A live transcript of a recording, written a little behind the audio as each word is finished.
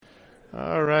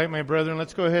All right, my brethren,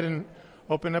 let's go ahead and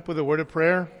open up with a word of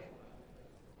prayer.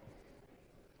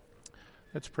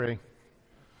 Let's pray.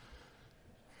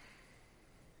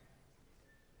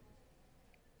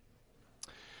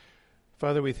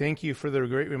 Father, we thank you for the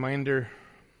great reminder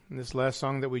in this last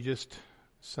song that we just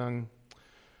sung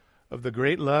of the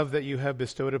great love that you have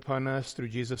bestowed upon us through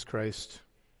Jesus Christ.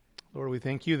 Lord, we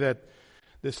thank you that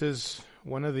this is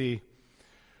one of the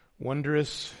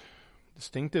wondrous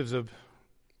distinctives of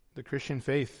the Christian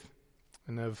faith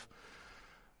and of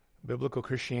biblical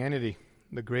Christianity,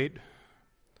 the great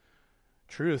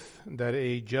truth that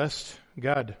a just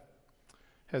God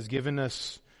has given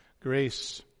us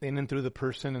grace in and through the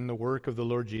person and the work of the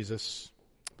Lord Jesus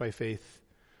by faith.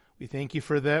 We thank you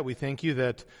for that. We thank you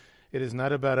that it is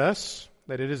not about us,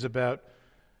 that it is about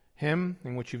Him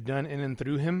and what you've done in and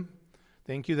through Him.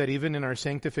 Thank you that even in our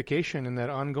sanctification, in that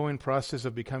ongoing process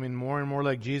of becoming more and more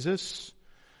like Jesus,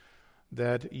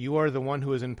 that you are the one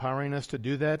who is empowering us to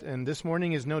do that. And this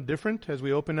morning is no different as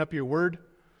we open up your word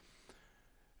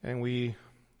and we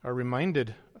are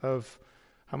reminded of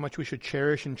how much we should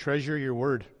cherish and treasure your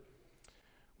word.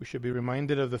 We should be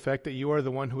reminded of the fact that you are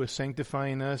the one who is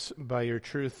sanctifying us by your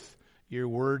truth. Your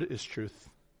word is truth.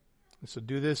 And so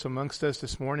do this amongst us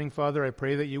this morning, Father. I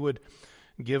pray that you would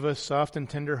give us soft and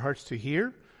tender hearts to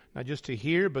hear, not just to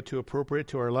hear, but to appropriate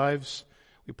to our lives.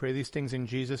 We pray these things in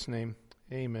Jesus' name.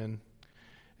 Amen.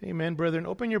 Amen, brethren.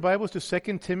 Open your Bibles to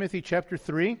 2 Timothy chapter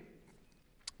 3.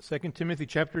 2 Timothy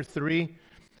chapter 3,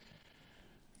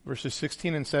 verses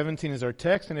 16 and 17 is our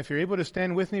text. And if you're able to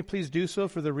stand with me, please do so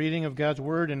for the reading of God's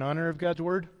Word in honor of God's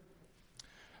Word.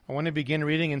 I want to begin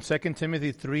reading in 2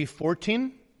 Timothy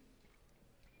 3:14.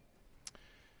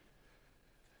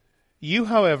 You,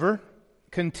 however,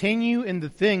 continue in the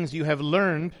things you have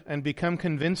learned and become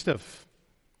convinced of,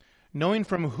 knowing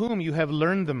from whom you have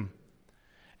learned them,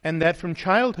 and that from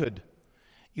childhood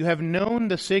you have known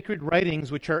the sacred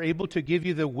writings which are able to give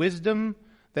you the wisdom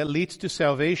that leads to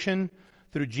salvation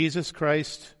through Jesus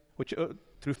Christ,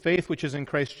 through faith which is in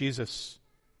Christ Jesus.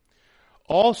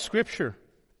 All Scripture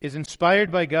is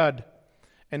inspired by God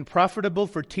and profitable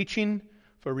for teaching,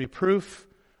 for reproof,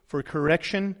 for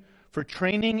correction, for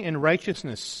training in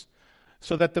righteousness,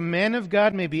 so that the man of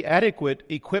God may be adequate,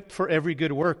 equipped for every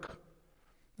good work.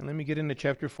 And let me get into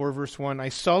chapter 4, verse 1. I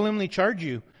solemnly charge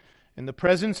you in the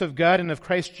presence of God and of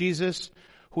Christ Jesus,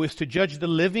 who is to judge the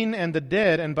living and the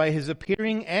dead, and by His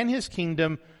appearing and His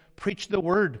kingdom, preach the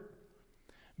word.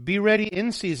 Be ready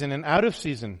in season and out of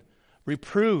season.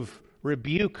 Reprove,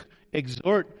 rebuke,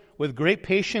 exhort with great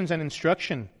patience and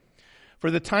instruction.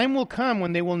 For the time will come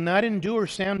when they will not endure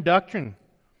sound doctrine,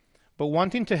 but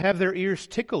wanting to have their ears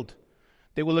tickled,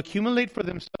 they will accumulate for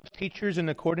themselves teachers in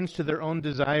accordance to their own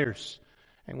desires,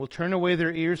 and will turn away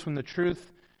their ears from the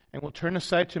truth, and will turn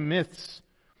aside to myths.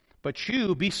 But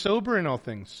you, be sober in all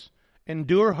things,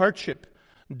 endure hardship,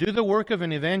 do the work of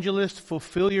an evangelist,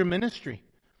 fulfill your ministry.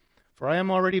 For I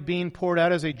am already being poured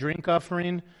out as a drink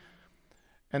offering,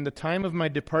 and the time of my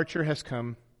departure has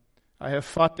come. I have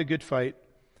fought the good fight,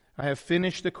 I have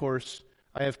finished the course,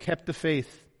 I have kept the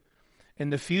faith. In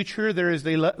the future there is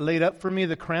laid up for me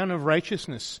the crown of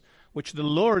righteousness, which the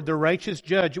Lord, the righteous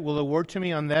judge, will award to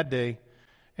me on that day,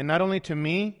 and not only to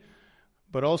me,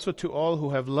 but also to all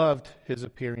who have loved His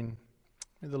appearing.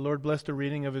 May the Lord bless the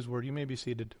reading of His word. You may be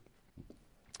seated.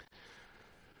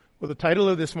 Well, the title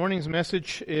of this morning's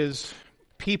message is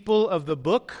People of the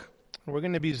Book. We're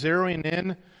going to be zeroing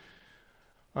in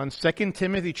on 2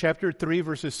 Timothy chapter 3,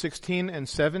 verses 16 and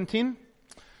 17.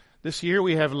 This year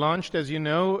we have launched, as you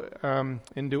know,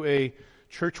 into a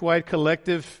church-wide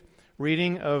collective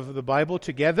reading of the Bible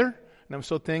together. And I'm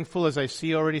so thankful as I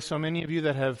see already so many of you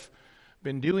that have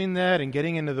been doing that and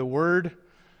getting into the Word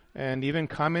and even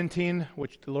commenting,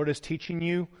 which the Lord is teaching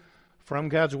you from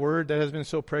God's Word. That has been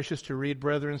so precious to read,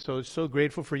 brethren. So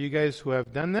grateful for you guys who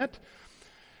have done that.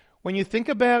 When you think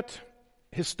about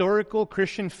historical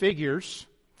Christian figures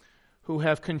who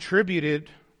have contributed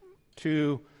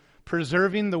to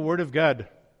preserving the Word of God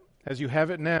as you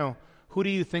have it now, who do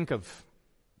you think of?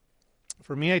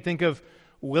 For me, I think of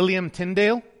William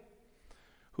Tyndale,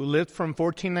 who lived from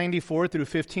 1494 through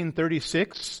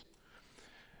 1536.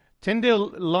 Tyndale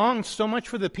longed so much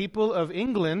for the people of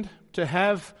England to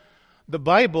have the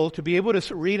Bible, to be able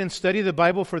to read and study the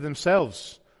Bible for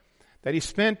themselves, that he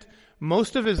spent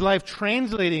most of his life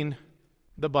translating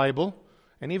the Bible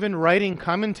and even writing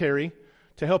commentary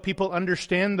to help people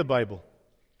understand the Bible.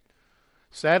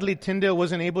 Sadly, Tyndale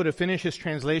wasn't able to finish his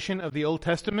translation of the Old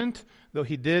Testament, though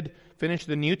he did finish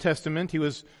the New Testament. He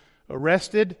was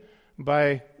arrested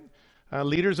by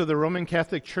leaders of the Roman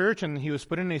Catholic Church, and he was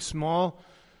put in a small,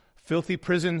 filthy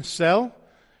prison cell.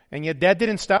 And yet that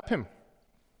didn't stop him.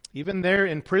 Even there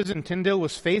in prison, Tyndale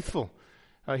was faithful.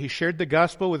 He shared the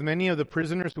gospel with many of the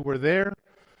prisoners who were there.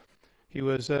 They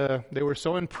were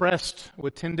so impressed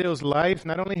with Tyndale's life,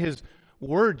 not only his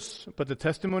words, but the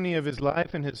testimony of his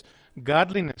life and his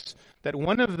godliness, that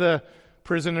one of the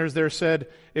prisoners there said,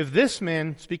 if this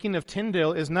man, speaking of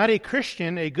Tyndale, is not a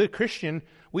Christian, a good Christian,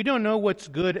 we don't know what's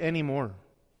good anymore.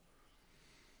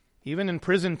 Even in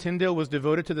prison, Tyndale was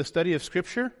devoted to the study of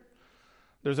Scripture.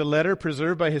 There's a letter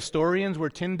preserved by historians where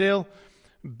Tyndale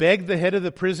begged the head of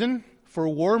the prison for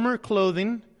warmer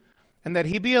clothing and that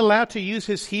he be allowed to use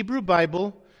his Hebrew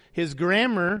Bible, his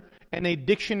grammar, and a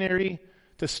dictionary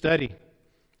to study.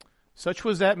 Such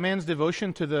was that man's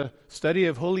devotion to the study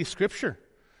of Holy Scripture.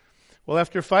 Well,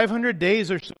 after 500 days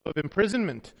or so of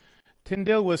imprisonment,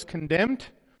 Tyndale was condemned.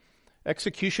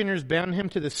 Executioners bound him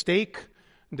to the stake.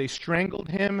 They strangled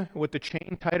him with the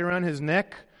chain tied around his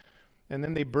neck, and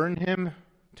then they burned him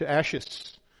to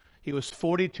ashes. He was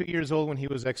 42 years old when he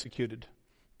was executed.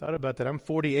 Thought about that. I'm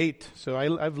 48, so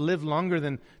I've lived longer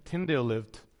than Tyndale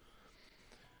lived.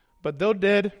 But though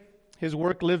dead, his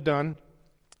work lived on.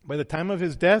 By the time of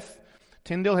his death,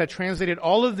 Tyndale had translated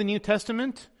all of the New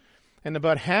Testament and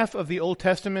about half of the Old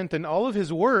Testament, and all of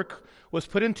his work was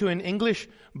put into an English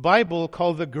Bible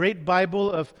called the Great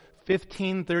Bible of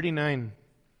 1539.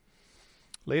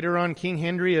 Later on, King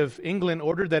Henry of England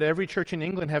ordered that every church in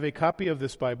England have a copy of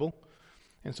this Bible.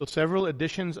 And so several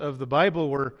editions of the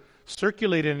Bible were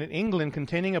circulated in England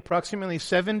containing approximately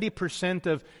 70%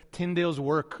 of Tyndale's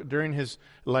work during his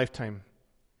lifetime.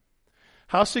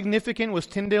 How significant was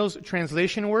Tyndale's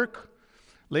translation work?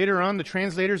 Later on, the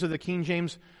translators of the King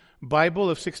James Bible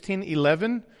of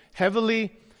 1611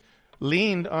 heavily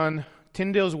leaned on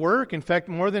Tyndale's work. In fact,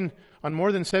 more than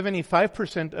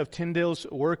 75% of Tyndale's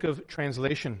work of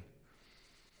translation.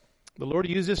 The Lord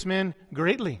used this man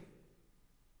greatly.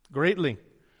 Greatly.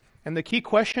 And the key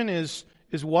question is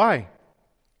why?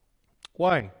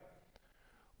 Why?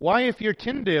 Why, if you're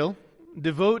Tyndale,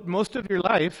 devote most of your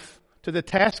life to the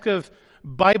task of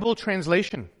Bible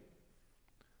translation?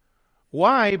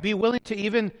 Why be willing to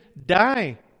even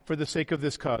die for the sake of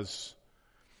this cause?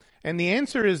 And the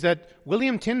answer is that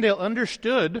William Tyndale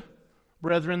understood,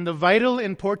 brethren, the vital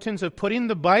importance of putting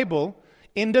the Bible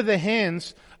into the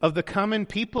hands of the common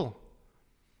people.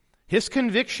 His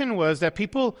conviction was that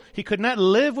he could not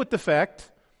live with the fact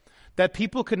that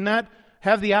people could not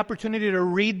have the opportunity to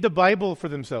read the Bible for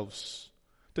themselves,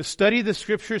 to study the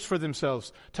Scriptures for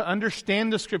themselves, to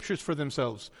understand the Scriptures for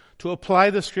themselves, to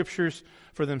apply the Scriptures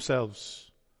for themselves.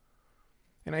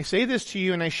 And I say this to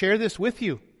you and I share this with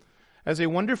you as a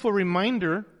wonderful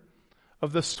reminder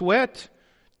of the sweat,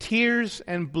 tears,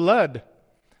 and blood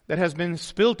that has been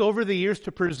spilt over the years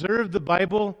to preserve the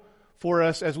Bible for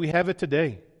us as we have it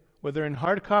today, whether in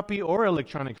hard copy or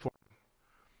electronic form.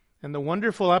 And the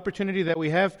wonderful opportunity that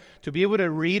we have to be able to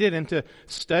read it and to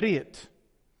study it.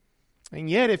 And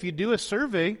yet, if you do a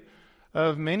survey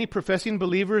of many professing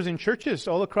believers in churches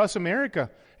all across America,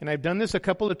 and I've done this a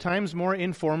couple of times more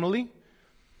informally,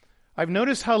 I've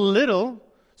noticed how little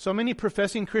so many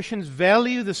professing Christians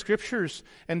value the Scriptures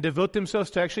and devote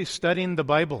themselves to actually studying the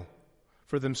Bible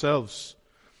for themselves.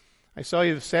 I saw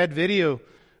a sad video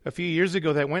a few years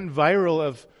ago that went viral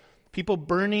of people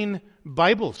burning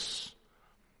Bibles.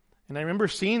 And I remember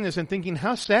seeing this and thinking,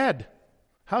 how sad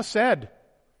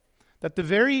that the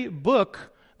very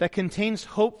book that contains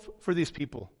hope for these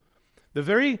people, the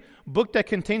very book that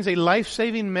contains a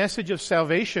life-saving message of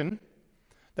salvation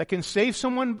that can save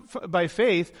someone by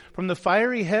faith from the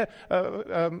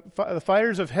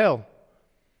fires of hell,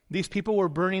 these people were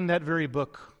burning that very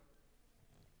book.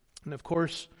 And of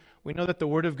course, we know that the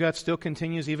Word of God still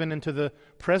continues even into the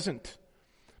present.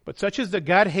 But such is the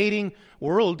God-hating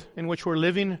world in which we're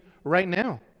living right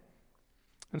now.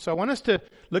 And so I want us to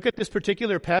look at this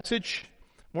particular passage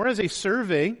more as a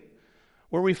survey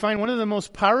where we find one of the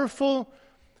most powerful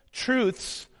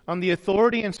truths on the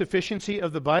authority and sufficiency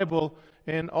of the Bible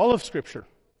in all of Scripture,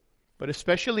 but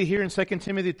especially here in 2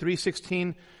 Timothy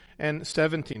 3:16 and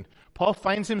 17. Paul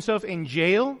finds himself in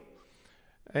jail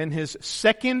in his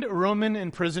second Roman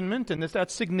imprisonment, and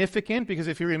that's significant because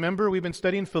if you remember, we've been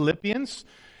studying Philippians,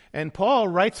 and Paul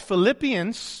writes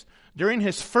Philippians during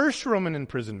his first Roman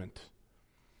imprisonment.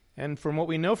 And from what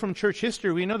we know from church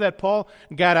history, we know that Paul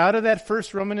got out of that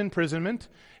first Roman imprisonment,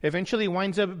 eventually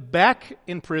winds up back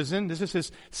in prison. This is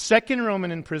his second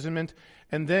Roman imprisonment,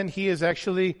 and then he is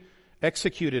actually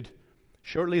executed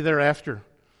shortly thereafter.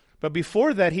 But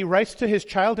before that, he writes to his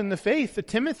child in the faith, to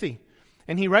Timothy,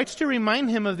 and he writes to remind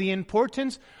him of the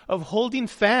importance of holding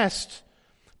fast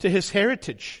to his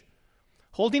heritage,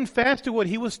 holding fast to what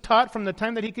he was taught from the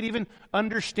time that he could even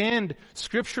understand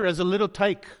Scripture as a little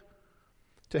tyke.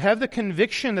 To have the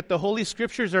conviction that the Holy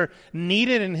Scriptures are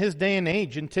needed in his day and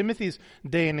age, in Timothy's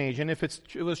day and age. And if it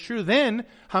was true then,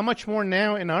 how much more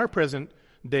now in our present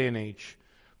day and age?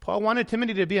 Paul wanted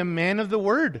Timothy to be a man of the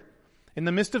Word in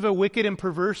the midst of a wicked and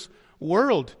perverse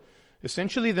world.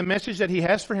 Essentially, the message that he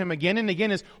has for him again and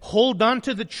again is, hold on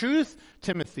to the truth,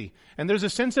 Timothy. And there's a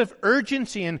sense of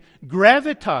urgency and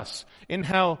gravitas in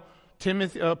how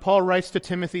Paul writes to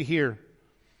Timothy here.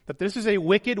 That this is a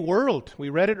wicked world. We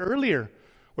read it earlier,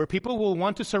 where people will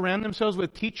want to surround themselves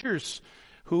with teachers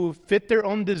who fit their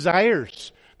own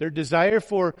desires. Their desire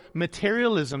for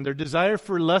materialism, their desire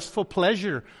for lustful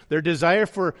pleasure, their desire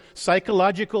for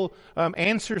psychological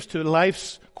answers to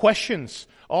life's questions.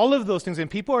 All of those things.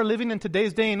 And people are living in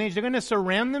today's day and age. They're going to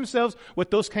surround themselves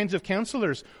with those kinds of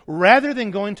counselors rather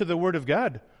than going to the Word of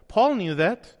God. Paul knew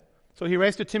that. So he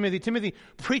writes to Timothy, Timothy,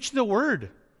 preach the Word.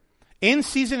 In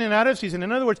season and out of season.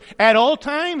 In other words, at all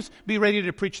times be ready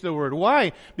to preach the Word.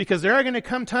 Why? Because there are going to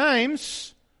come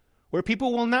times where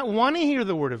people will not want to hear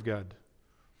the Word of God.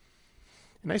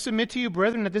 And I submit to you,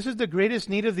 brethren, that this is the greatest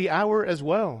need of the hour as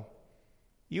well.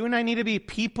 You and I need to be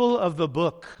people of the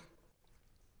book.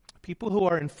 People who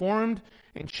are informed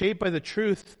and shaped by the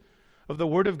truth of the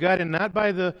Word of God and not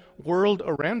by the world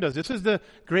around us. This is the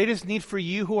greatest need for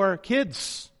you who are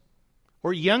kids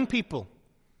or young people.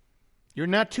 You're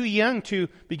not too young to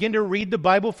begin to read the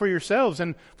Bible for yourselves.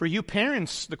 And for you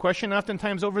parents, the question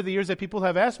oftentimes over the years that people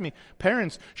have asked me,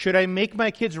 parents, should I make my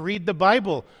kids read the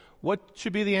Bible? What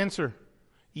should be the answer?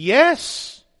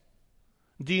 Yes.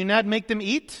 Do you not make them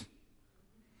eat?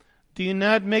 Do you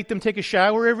not make them take a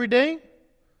shower every day?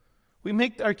 We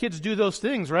make our kids do those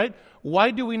things, right?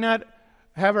 Why do we not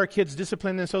have our kids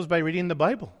discipline themselves by reading the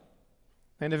Bible?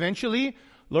 And eventually,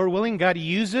 Lord willing, God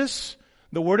uses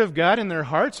the Word of God in their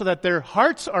hearts so that their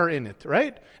hearts are in it,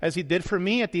 right? As He did for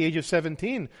me at the age of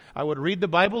 17. I would read the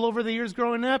Bible over the years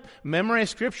growing up, memorize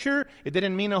Scripture. It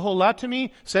didn't mean a whole lot to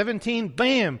me. 17,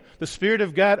 bam! The Spirit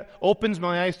of God opens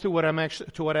my eyes to what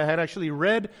I had actually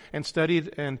read and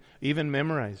studied and even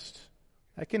memorized.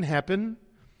 That can happen.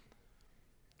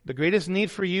 The greatest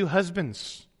need for you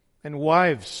husbands and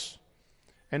wives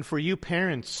and for you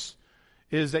parents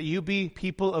is that you be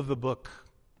people of the book.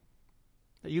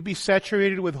 That you be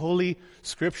saturated with Holy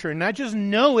Scripture. And not just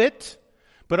know it,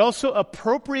 but also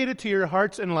appropriate it to your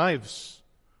hearts and lives.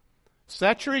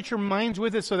 Saturate your minds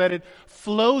with it so that it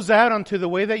flows out onto the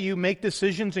way that you make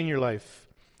decisions in your life.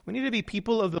 We need to be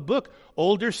people of the book.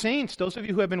 Older saints, those of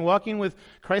you who have been walking with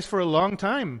Christ for a long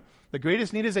time, the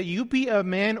greatest need is that you be a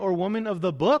man or woman of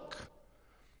the book.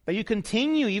 That you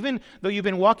continue, even though you've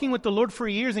been walking with the Lord for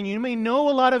years and you may know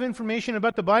a lot of information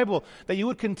about the Bible, that you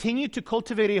would continue to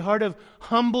cultivate a heart of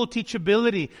humble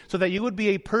teachability so that you would be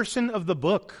a person of the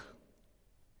book,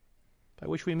 by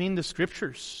which we mean the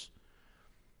Scriptures.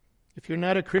 If you're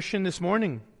not a Christian this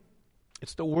morning,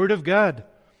 it's the Word of God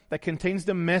that contains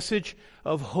the message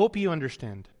of hope you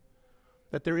understand.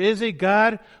 That there is a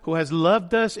God who has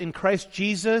loved us in Christ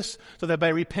Jesus so that by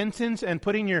repentance and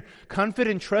putting your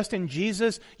confident trust in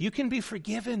Jesus, you can be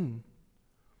forgiven.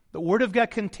 The Word of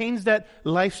God contains that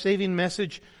life-saving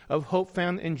message of hope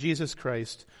found in Jesus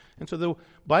Christ. And so the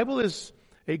Bible is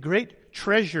a great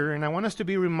treasure, and I want us to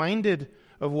be reminded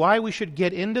of why we should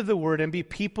get into the Word and be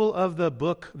people of the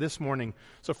book this morning.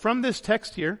 So from this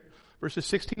text here, verses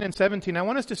 16 and 17, I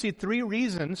want us to see 3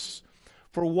 reasons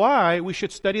for why we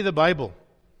should study the Bible.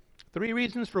 3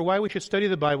 reasons for why we should study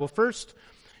the Bible. First,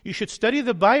 you should study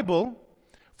the Bible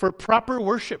for proper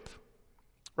worship.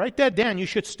 Write that down. You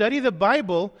should study the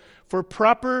Bible for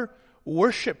proper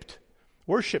worship.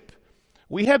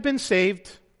 We have been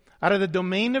saved out of the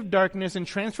domain of darkness and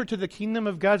transferred to the kingdom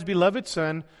of God's beloved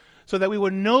Son so that we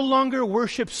would no longer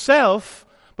worship self,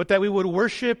 but that we would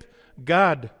worship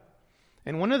God.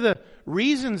 And one of the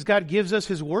reasons God gives us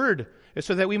His Word is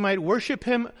so that we might worship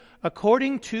Him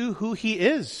according to who He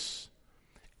is,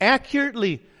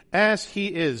 accurately as He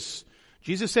is.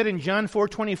 Jesus said in John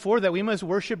 4:24 that we must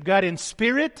worship God in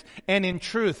spirit and in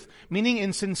truth, meaning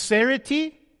in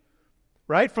sincerity,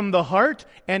 right, from the heart,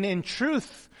 and in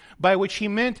truth, by which He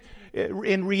meant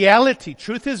in reality.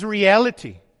 Truth is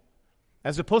reality,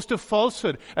 as opposed to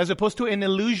falsehood, as opposed to an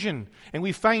illusion. And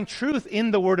we find truth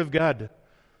in the Word of God.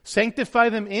 Sanctify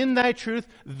them in thy truth.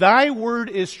 Thy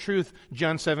word is truth,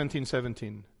 John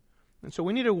 17:17. And so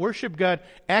we need to worship God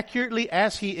accurately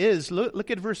as He is.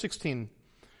 Look at verse 16.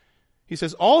 He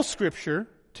says, all Scripture,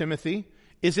 Timothy,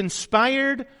 is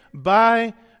inspired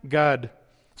by God.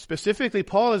 Specifically,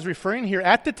 Paul is referring here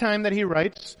at the time that he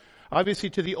writes, obviously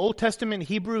to the Old Testament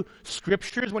Hebrew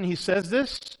Scriptures when he says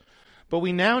this. But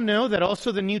we now know that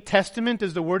also the New Testament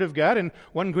is the Word of God, and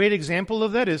one great example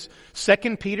of that is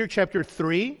 2 Peter chapter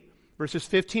 3, verses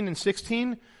 15 and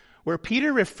 16, where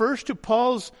Peter refers to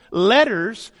Paul's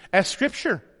letters as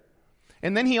Scripture.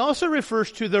 And then he also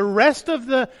refers to the rest of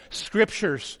the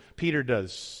Scriptures, Peter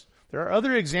does. There are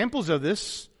other examples of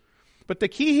this, but the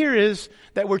key here is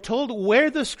that we're told where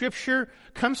the Scripture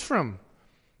comes from.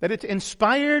 That it's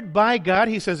inspired by God,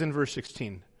 he says in verse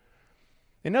 16.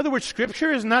 In other words,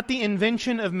 Scripture is not the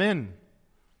invention of men.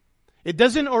 It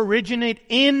doesn't originate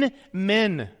in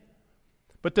men.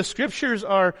 But the Scriptures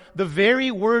are the very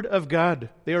Word of God.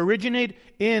 They originate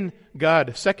in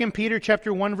God. 2 Peter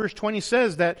chapter 1 verse 20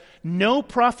 says that no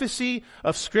prophecy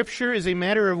of Scripture is a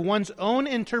matter of one's own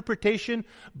interpretation,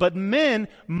 but men,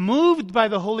 moved by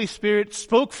the Holy Spirit,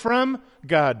 spoke from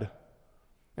God.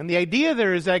 And the idea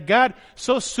there is that God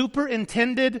so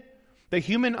superintended the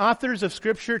human authors of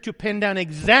Scripture to pen down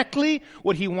exactly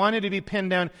what He wanted to be penned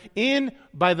down in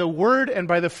by the word and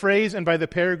by the phrase and by the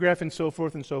paragraph and so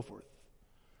forth and so forth.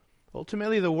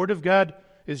 Ultimately, the Word of God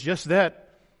is just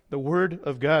that, the Word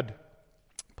of God.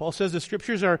 Paul says the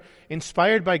Scriptures are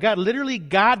inspired by God. Literally,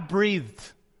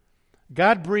 God-breathed.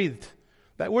 God-breathed.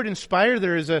 That word inspired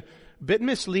there is a bit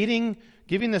misleading,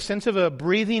 giving the sense of a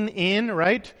breathing in,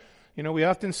 right? You know, we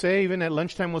often say, even at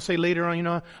lunchtime, we'll say later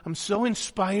on, I'm so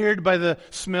inspired by the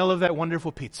smell of that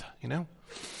wonderful pizza, Can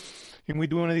we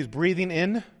do one of these breathing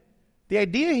in? The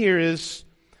idea here is,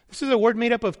 this is a word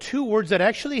made up of two words that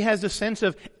actually has the sense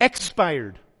of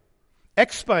expired.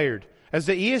 Expired. As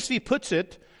the ESV puts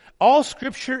it, all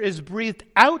Scripture is breathed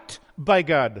out by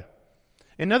God.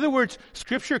 In other words,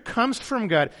 Scripture comes from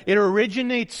God. It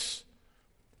originates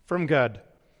from God.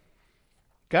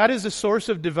 God is the source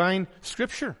of divine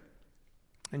Scripture.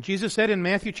 And Jesus said in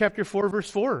Matthew chapter 4, verse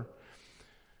 4,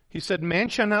 He said, "Man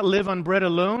shall not live on bread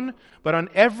alone, but on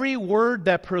every word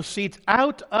that proceeds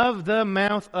out of the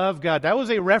mouth of God." That was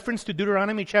a reference to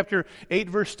Deuteronomy chapter 8,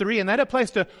 verse 3, and that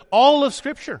applies to all of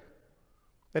Scripture.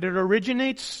 That it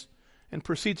originates and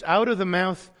proceeds out of the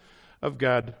mouth of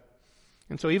God.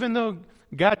 And so even though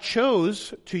God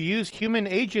chose to use human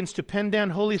agents to pen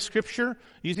down Holy Scripture,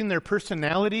 using their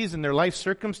personalities and their life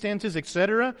circumstances,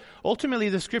 etc., ultimately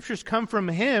the Scriptures come from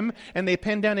Him, and they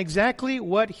pen down exactly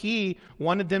what He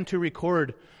wanted them to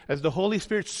record, as the Holy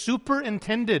Spirit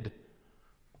superintended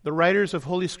the writers of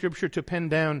Holy Scripture to pen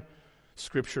down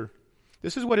Scripture.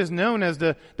 This is what is known as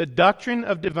the doctrine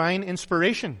of divine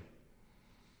inspiration.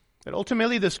 That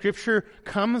ultimately the Scripture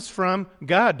comes from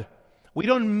God. We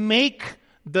don't make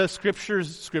the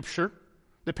Scriptures Scripture,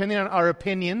 depending on our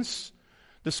opinions.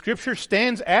 The Scripture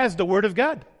stands as the Word of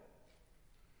God,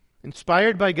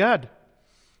 inspired by God.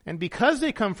 And because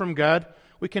they come from God,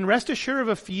 we can rest assured of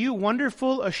a few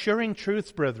wonderful, assuring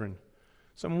truths, brethren.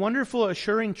 Some wonderful,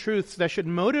 assuring truths that should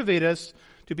motivate us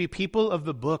to be people of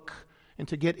the book and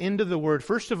to get into the Word.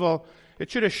 First of all,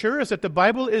 it should assure us that the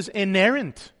Bible is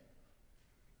inerrant.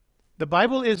 The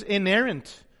Bible is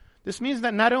inerrant. This means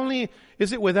that not only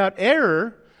is it without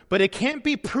error, but it can't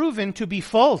be proven to be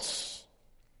false.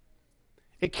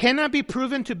 It cannot be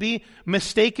proven to be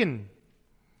mistaken.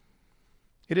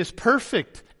 It is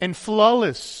perfect and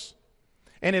flawless.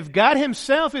 And if God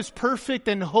Himself is perfect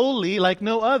and holy like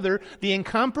no other, the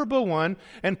incomparable one,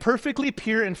 and perfectly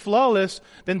pure and flawless,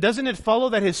 then doesn't it follow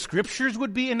that His Scriptures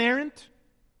would be inerrant?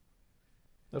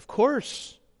 Of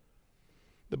course.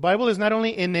 The Bible is not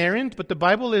only inerrant, but the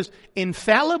Bible is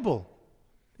infallible.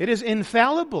 It is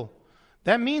infallible.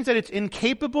 That means that it's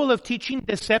incapable of teaching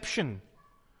deception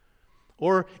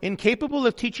or incapable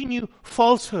of teaching you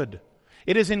falsehood.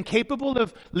 It is incapable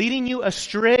of leading you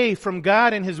astray from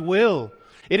God and His will.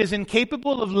 It is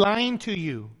incapable of lying to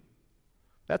you.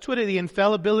 That's what the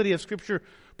infallibility of Scripture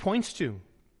points to.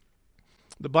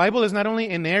 The Bible is not only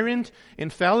inerrant,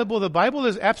 infallible, the Bible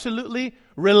is absolutely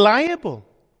reliable.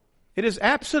 It is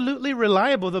absolutely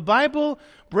reliable. The Bible,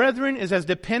 brethren, is as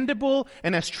dependable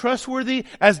and as trustworthy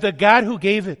as the God who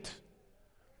gave it.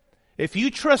 If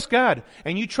you trust God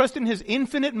and you trust in His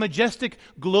infinite, majestic,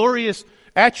 glorious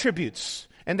attributes,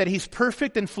 and that He's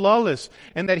perfect and flawless,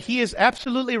 and that He is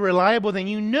absolutely reliable, then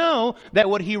you know that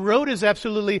what He wrote is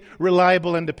absolutely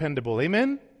reliable and dependable.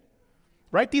 Amen?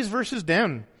 Write these verses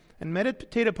down and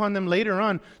meditate upon them later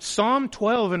on. Psalm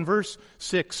 12 and verse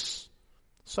 6.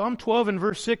 Psalm 12 and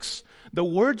verse 6, "The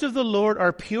words of the Lord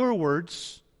are pure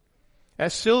words,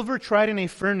 as silver tried in a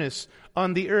furnace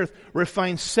on the earth,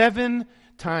 refined 7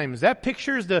 times." That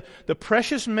pictures the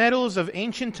precious metals of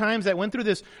ancient times that went through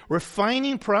this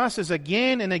refining process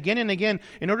again and again and again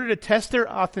in order to test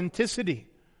their authenticity.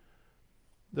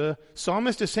 The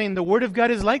psalmist is saying the Word of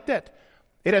God is like that.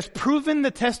 It has proven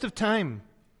the test of time.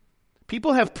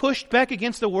 People have pushed back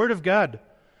against the Word of God,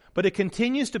 but it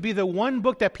continues to be the one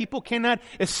book that people cannot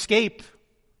escape.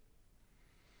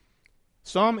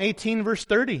 Psalm 18 verse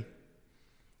 30.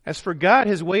 As for God,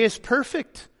 His way is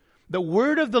perfect. The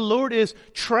word of the Lord is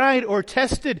tried or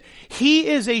tested. He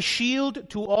is a shield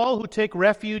to all who take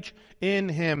refuge in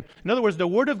Him. In other words, the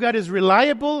Word of God is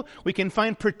reliable. We can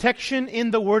find protection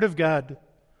in the Word of God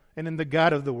and in the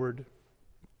God of the Word.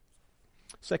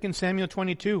 2 Samuel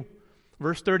 22,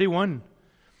 verse 31.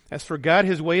 As for God,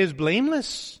 His way is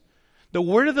blameless. The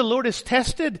word of the Lord is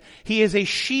tested. He is a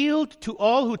shield to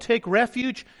all who take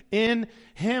refuge in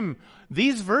Him.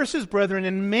 These verses, brethren,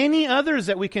 and many others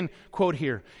that we can quote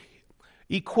here,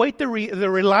 equate the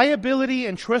reliability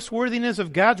and trustworthiness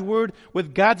of God's Word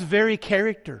with God's very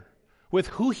character, with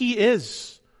who He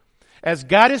is. As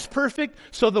God is perfect,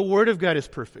 so the Word of God is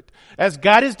perfect. As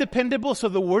God is dependable, so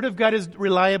the Word of God is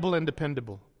reliable and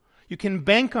dependable. You can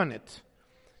bank on it.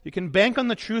 You can bank on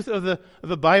the truth of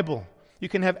the Bible. You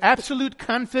can have absolute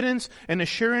confidence and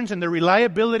assurance in the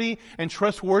reliability and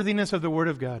trustworthiness of the Word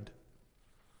of God.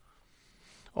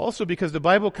 Also, because the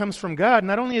Bible comes from God,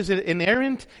 not only is it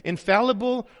inerrant,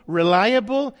 infallible,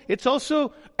 reliable, it's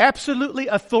also absolutely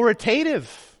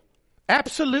authoritative.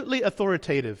 Absolutely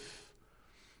authoritative.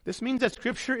 This means that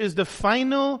Scripture is the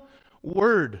final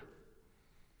word.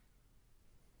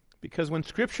 Because when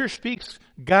Scripture speaks,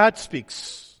 God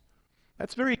speaks.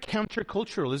 That's very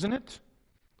countercultural, isn't it?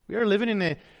 We are living in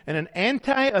an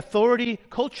anti-authority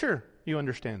culture, you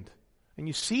understand. And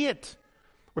you see it.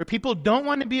 Where people don't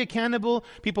want to be accountable,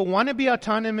 people want to be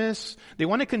autonomous, they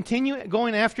want to continue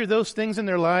going after those things in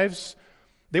their lives.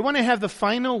 They want to have the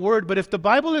final word, but if the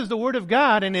Bible is the Word of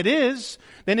God, and it is,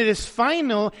 then it is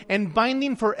final and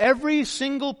binding for every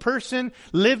single person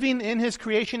living in His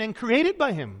creation and created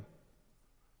by Him.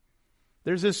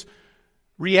 There's this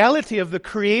reality of the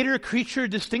creator-creature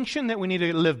distinction that we need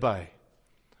to live by.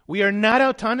 We are not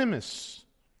autonomous.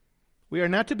 We are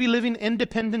not to be living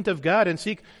independent of God and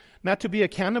seek not to be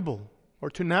accountable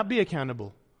or to not be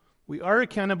accountable. We are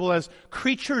accountable as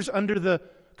creatures under the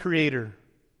Creator.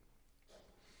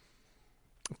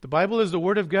 If the Bible is the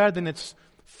Word of God, then it's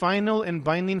final and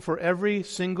binding for every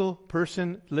single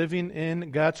person living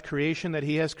in God's creation that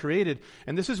He has created.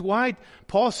 And this is why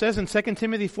Paul says in 2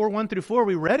 Timothy 4:1-4,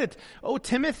 we read it, "Oh,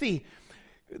 Timothy,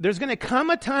 there's going to come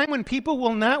a time when people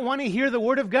will not want to hear the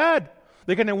Word of God.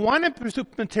 They're going to want to pursue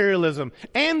materialism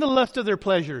and the lust of their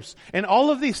pleasures and all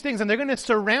of these things. And they're going to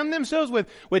surround themselves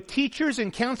with teachers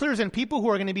and counselors and people who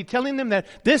are going to be telling them that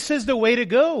this is the way to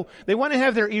go. They want to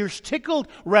have their ears tickled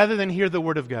rather than hear the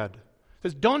Word of God. It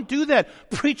says, don't do that.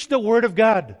 Preach the Word of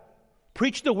God.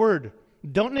 Preach the Word.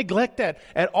 Don't neglect that.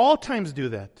 At all times do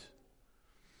that.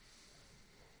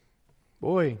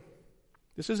 Boy,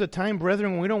 this is a time,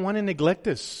 brethren, when we don't want to neglect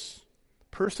this.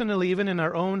 Personally, even in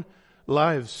our own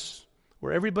lives.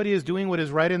 Where everybody is doing what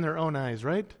is right in their own eyes,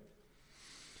 right?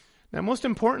 Now, most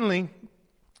importantly,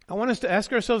 I want us to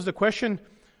ask ourselves the question,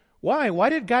 why? Why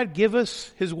did God give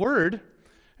us His Word?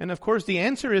 And of course, the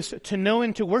answer is to know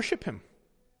and to worship Him.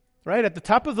 Right? At the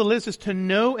top of the list is to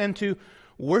know and to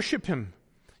worship Him.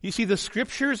 You see, the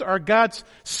Scriptures are God's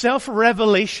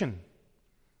self-revelation.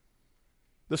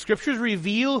 The Scriptures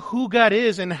reveal who God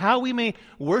is and how we may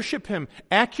worship Him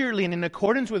accurately and in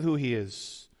accordance with who He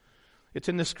is. It's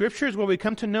in the Scriptures where we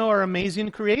come to know our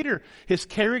amazing Creator, His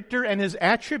character and His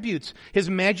attributes, His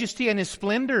majesty and His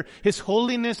splendor, His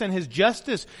holiness and His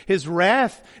justice, His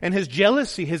wrath and His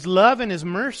jealousy, His love and His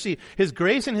mercy, His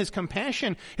grace and His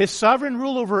compassion, His sovereign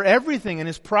rule over everything and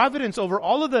His providence over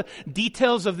all of the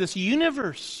details of this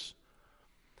universe.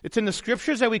 It's in the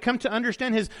Scriptures that we come to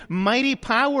understand His mighty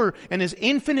power and His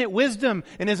infinite wisdom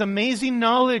and His amazing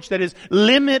knowledge that is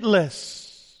limitless.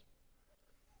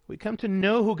 We come to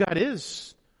know who God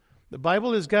is. The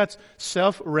Bible is God's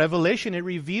self-revelation. It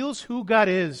reveals who God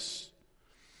is.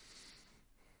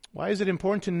 Why is it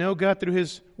important to know God through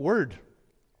His Word?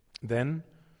 Then,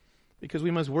 because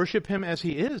we must worship Him as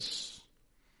He is.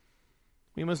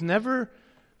 We must never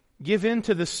give in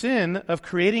to the sin of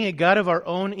creating a God of our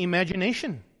own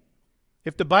imagination.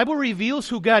 If the Bible reveals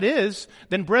who God is,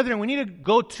 then brethren, we need to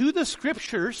go to the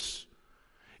Scriptures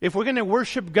if we're going to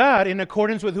worship God in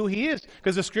accordance with who He is,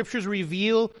 because the Scriptures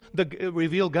reveal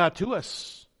God to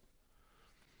us.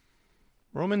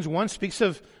 Romans 1 speaks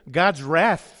of God's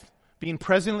wrath being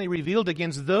presently revealed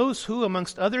against those who,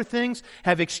 amongst other things,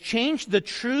 have exchanged the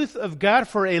truth of God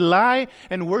for a lie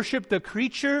and worship the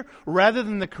creature rather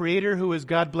than the Creator, who is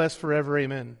God blessed forever.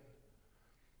 Amen.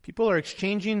 People are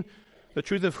exchanging the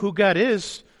truth of who God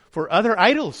is for other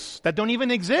idols that don't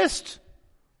even exist.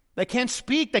 They can't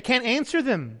speak. They can't answer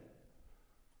them.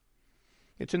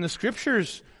 It's in the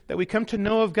Scriptures that we come to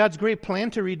know of God's great plan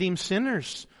to redeem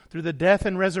sinners through the death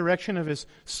and resurrection of His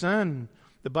Son.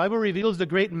 The Bible reveals the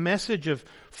great message of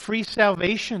free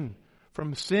salvation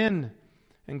from sin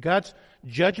and God's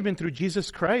judgment through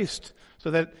Jesus Christ, so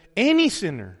that any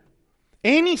sinner,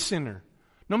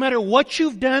 no matter what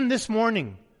you've done this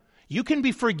morning, you can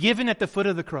be forgiven at the foot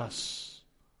of the cross.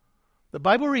 The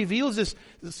Bible reveals this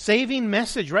saving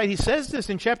message, right? He says this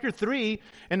in chapter 3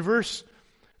 and verse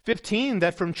 15,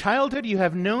 that from childhood you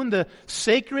have known the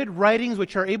sacred writings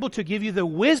which are able to give you the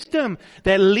wisdom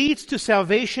that leads to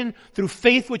salvation through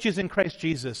faith which is in Christ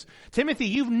Jesus. Timothy,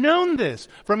 you've known this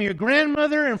from your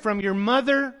grandmother and from your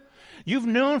mother. You've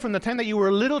known from the time that you were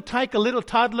a little tyke, a little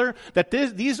toddler, that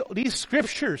these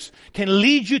Scriptures can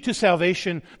lead you to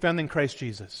salvation found in Christ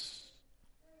Jesus.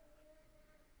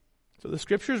 So the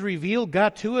Scriptures reveal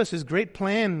God to us, His great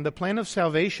plan, the plan of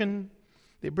salvation.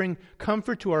 They bring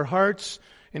comfort to our hearts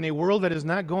in a world that is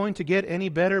not going to get any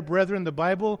better. Brethren, the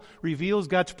Bible reveals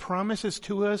God's promises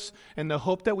to us and the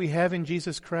hope that we have in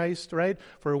Jesus Christ, right?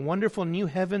 For a wonderful new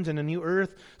heavens and a new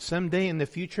earth someday in the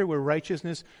future where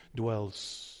righteousness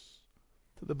dwells.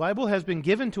 So the Bible has been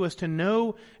given to us to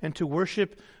know and to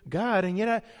worship God. And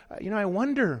yet, I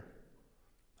wonder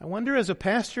as a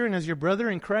pastor and as your brother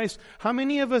in Christ, how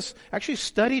many of us actually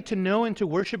study to know and to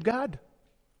worship God?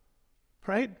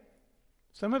 Right?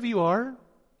 Some of you are.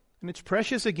 And it's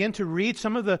precious again to read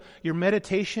some of your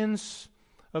meditations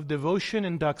of devotion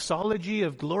and doxology,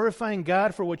 of glorifying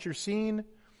God for what you're seeing.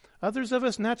 Others of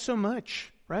us, not so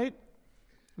much, right?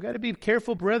 We've got to be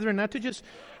careful, brethren, not to just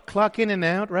clock in and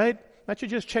out, right? Not to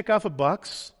just check off a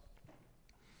box.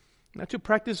 Not to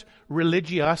practice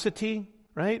religiosity,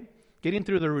 right? Getting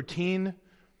through the routine.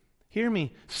 Hear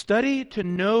me. Study to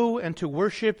know and to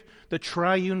worship the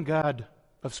triune God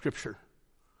of Scripture.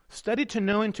 Study to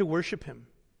know and to worship Him.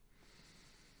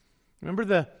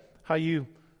 Remember how you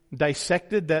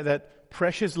dissected that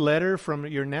precious letter from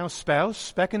your now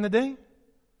spouse back in the day?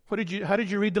 How did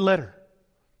you read the letter?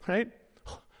 Right?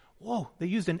 Whoa, they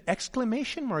used an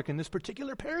exclamation mark in this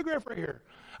particular paragraph right here.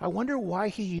 I wonder why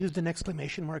he used an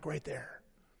exclamation mark right there.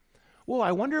 Whoa,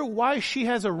 I wonder why she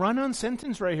has a run-on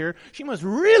sentence right here. She must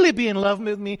really be in love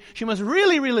with me. She must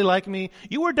really, really like me.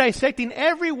 You were dissecting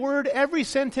every word, every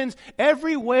sentence,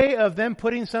 every way of them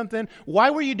putting something. Why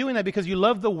were you doing that? Because you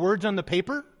love the words on the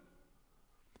paper?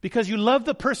 Because you love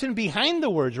the person behind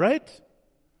the words, right?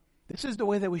 This is the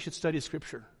way that we should study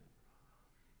Scripture.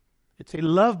 It's a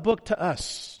love book to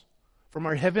us from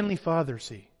our Heavenly Father,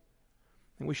 see.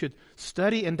 And we should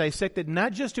study and dissect it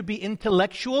not just to be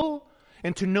intellectual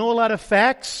and to know a lot of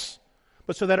facts,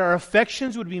 but so that our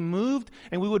affections would be moved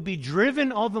and we would be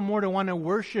driven all the more to want to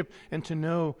worship and to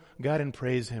know God and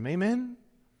praise Him. Amen?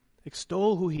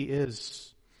 Extol who He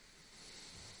is.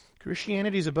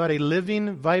 Christianity is about a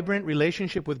living, vibrant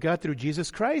relationship with God through Jesus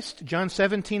Christ. John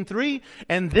 17:3,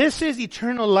 and this is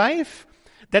eternal life,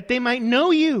 that they might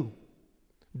know you,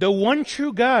 the one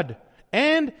true God,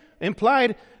 and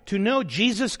implied to know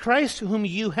Jesus Christ whom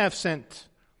you have sent.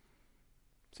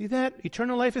 See that?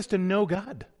 Eternal life is to know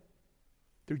God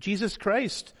through Jesus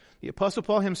Christ. The Apostle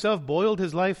Paul himself boiled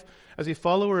his life as a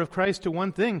follower of Christ to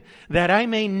one thing, that I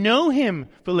may know Him,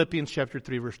 Philippians chapter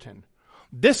 3, verse 10.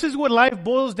 This is what life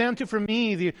boils down to for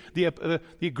me,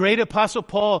 the great Apostle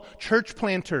Paul, church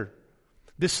planter,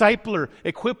 discipler,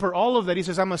 equipper, all of that. He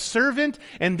says, I'm a servant,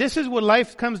 and this is what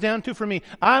life comes down to for me.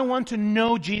 I want to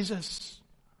know Jesus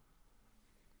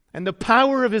and the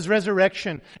power of His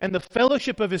resurrection and the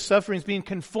fellowship of His sufferings, being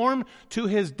conformed to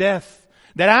His death,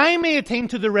 that I may attain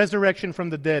to the resurrection from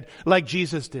the dead like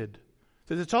Jesus did.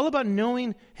 So it's all about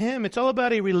knowing Him. It's all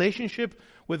about a relationship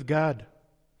with God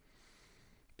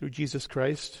through Jesus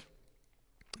Christ.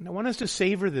 And I want us to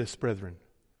savor this, brethren,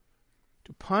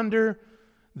 to ponder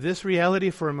this reality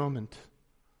for a moment.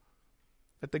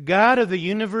 That the God of the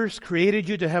universe created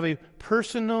you to have a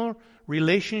personal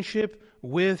relationship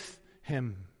with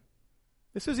Him.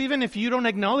 This is even if you don't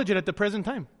acknowledge it at the present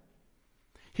time.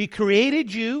 He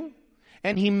created you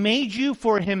and He made you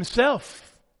for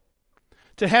Himself,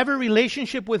 to have a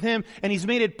relationship with Him, and He's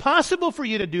made it possible for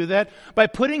you to do that by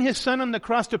putting His Son on the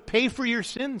cross to pay for your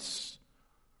sins,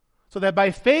 so that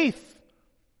by faith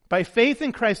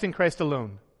in Christ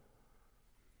alone,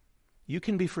 you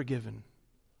can be forgiven.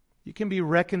 You can be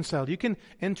reconciled. You can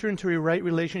enter into a right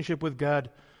relationship with God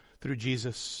through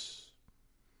Jesus.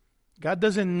 God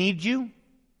doesn't need you,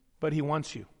 but He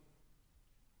wants you.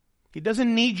 He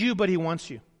doesn't need you, but He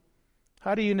wants you.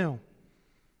 How do you know?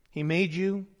 He made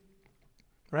you,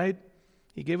 right?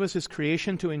 He gave us His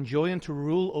creation to enjoy and to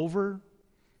rule over.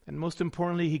 And most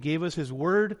importantly, He gave us His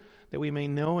Word that we may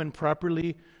know and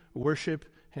properly worship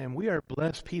Him. We are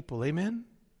blessed people. Amen?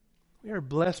 We are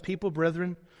blessed people,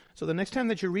 brethren. So the next time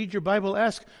that you read your Bible,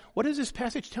 ask, what does this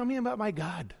passage tell me about my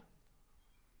God?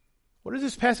 What does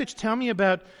this passage tell me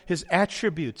about His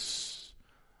attributes?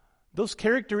 Those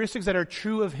characteristics that are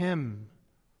true of Him.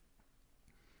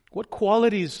 What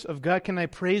qualities of God can I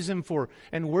praise Him for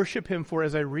and worship Him for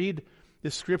as I read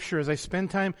this Scripture, as I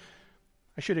spend time?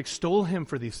 I should extol Him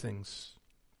for these things.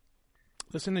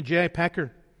 Listen to J.I.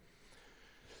 Packer.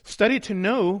 Study to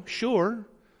know, sure,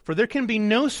 for there can be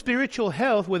no spiritual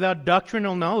health without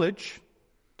doctrinal knowledge.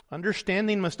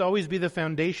 Understanding must always be the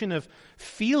foundation of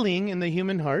feeling in the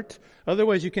human heart.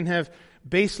 Otherwise, you can have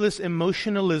baseless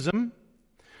emotionalism.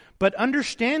 But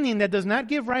understanding that does not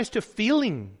give rise to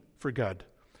feeling for God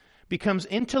becomes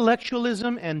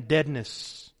intellectualism and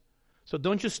deadness. So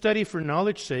don't just study for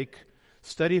knowledge's sake,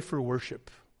 study for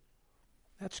worship.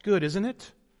 That's good, isn't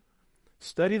it?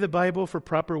 Study the Bible for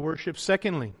proper worship.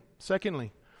 Secondly,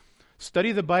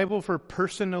 study the Bible for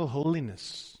personal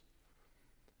holiness.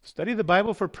 Study the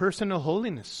Bible for personal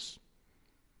holiness.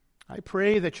 I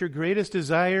pray that your greatest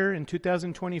desire in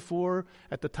 2024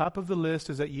 at the top of the list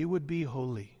is that you would be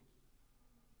holy.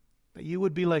 That you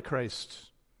would be like Christ.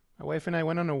 My wife and I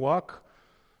went on a walk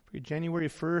for January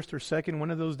 1st or 2nd,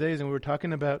 one of those days, and we were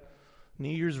talking about New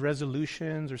Year's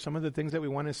resolutions or some of the things that we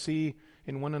want to see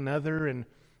in one another, and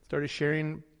started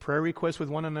sharing prayer requests with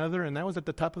one another, and that was at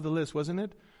the top of the list, wasn't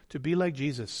it? To be like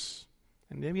Jesus.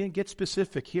 And maybe get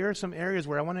specific. Here are some areas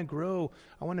where I want to grow.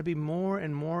 I want to be more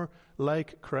and more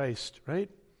like Christ, right?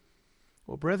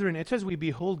 Well, brethren, it's as we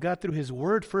behold God through His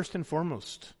Word first and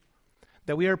foremost,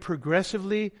 that we are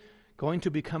progressively going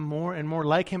to become more and more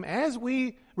like Him as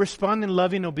we respond in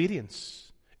loving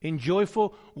obedience, in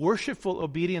joyful, worshipful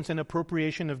obedience and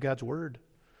appropriation of God's Word.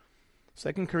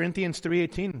 2 Corinthians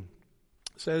 3:18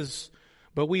 says,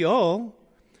 "But we all,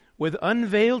 with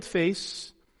unveiled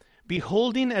face,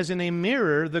 beholding as in a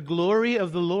mirror the glory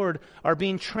of the Lord, are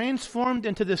being transformed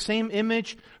into the same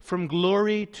image from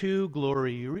glory to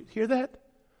glory." You hear that?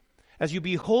 As you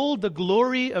behold the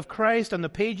glory of Christ on the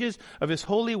pages of His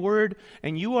holy word,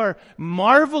 and you are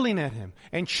marveling at Him,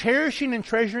 and cherishing and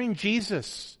treasuring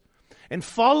Jesus, and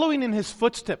following in His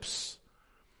footsteps,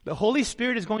 the Holy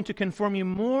Spirit is going to conform you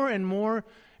more and more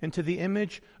into the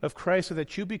image of Christ so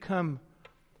that you become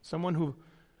someone who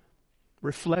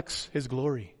reflects His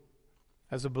glory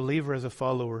as a believer, as a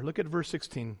follower. Look at verse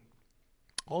 16.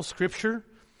 All Scripture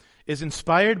is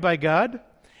inspired by God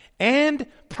and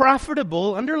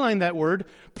profitable, underline that word,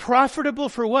 profitable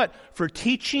for what? For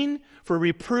teaching, for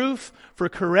reproof, for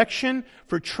correction,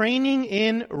 for training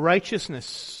in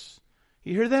righteousness.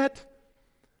 You hear that?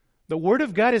 The Word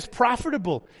of God is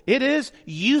profitable. It is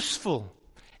useful,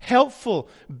 helpful,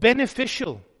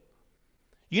 beneficial.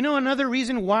 You know another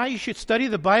reason why you should study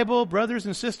the Bible, brothers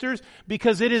and sisters?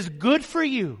 Because it is good for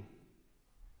you.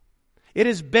 It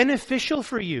is beneficial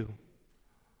for you.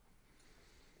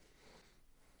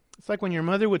 It's like when your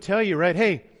mother would tell you, right,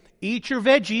 hey, eat your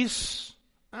veggies.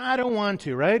 I don't want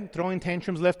to, right? Throwing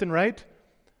tantrums left and right.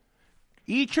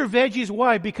 Eat your veggies.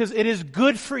 Why? Because it is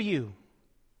good for you.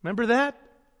 Remember that?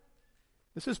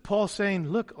 This is Paul saying,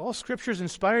 look, all Scripture is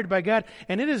inspired by God,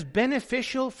 and it is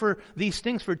beneficial for these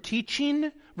things, for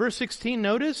teaching. Verse 16,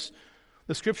 notice,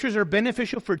 the Scriptures are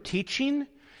beneficial for teaching.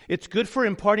 It's good for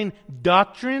imparting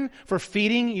doctrine, for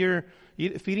feeding you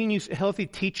healthy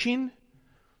teaching,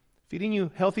 feeding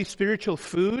you healthy spiritual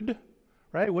food,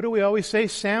 right? What do we always say?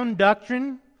 Sound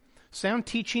doctrine, sound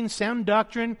teaching, sound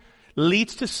doctrine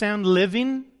leads to sound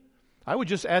living. I would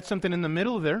just add something in the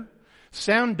middle there.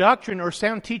 Sound doctrine or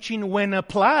sound teaching, when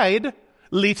applied,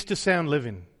 leads to sound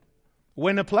living.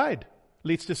 When applied,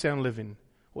 leads to sound living.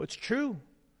 Well, it's true,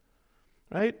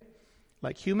 right?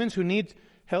 Like humans who need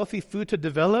healthy food to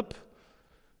develop,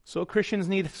 so Christians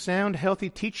need sound, healthy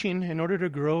teaching in order to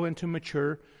grow and to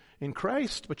mature in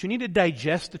Christ. But you need to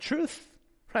digest the truth,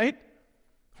 right?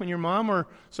 When your mom or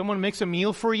someone makes a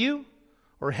meal for you,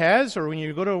 or when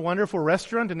you go to a wonderful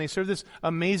restaurant and they serve this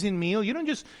amazing meal, you don't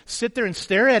just sit there and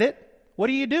stare at it. What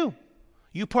do?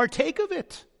 You partake of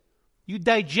it. You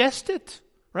digest it,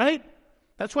 right?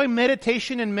 That's why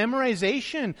meditation and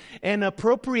memorization and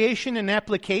appropriation and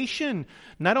application,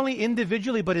 not only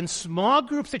individually, but in small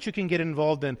groups that you can get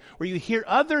involved in, where you hear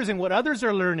others and what others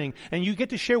are learning, and you get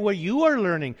to share what you are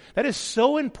learning. That is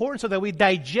so important so that we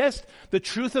digest the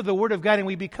truth of the Word of God, and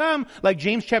we become, like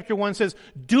James chapter 1 says,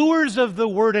 doers of the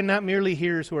Word and not merely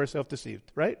hearers who are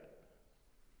self-deceived, right?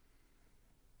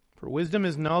 For wisdom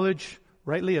is knowledge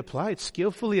rightly applied,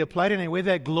 skillfully applied in a way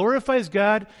that glorifies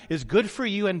God, is good for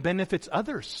you, and benefits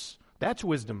others. That's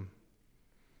wisdom.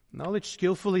 Knowledge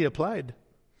skillfully applied.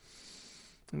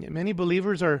 And yet many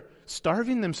believers are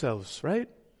starving themselves, right?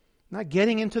 Not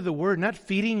getting into the Word, not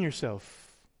feeding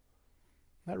yourself,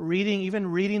 not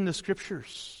even reading the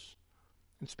Scriptures,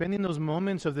 and spending those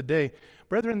moments of the day.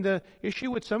 Brethren, the issue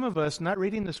with some of us not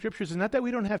reading the Scriptures is not that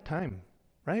we don't have time,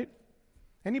 right?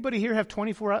 Anybody here have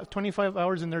 25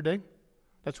 hours in their day?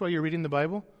 That's why you're reading the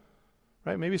Bible,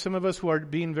 right? Maybe some of us who are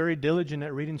being very diligent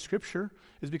at reading Scripture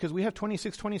is because we have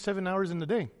 26, 27 hours in the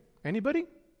day. Anybody?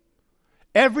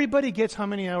 Everybody gets how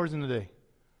many hours in the day?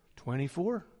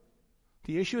 24.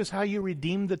 The issue is how you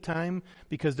redeem the time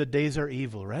because the days are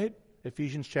evil, right?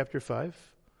 Ephesians chapter 5.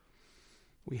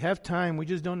 We have time, we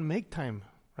just don't make time,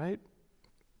 right?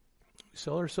 We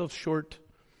sell ourselves short.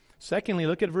 Secondly,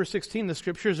 look at verse 16. The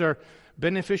Scriptures are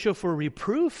beneficial for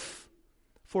reproof.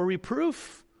 For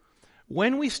reproof.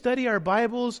 When we study our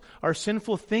Bibles, our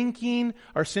sinful thinking,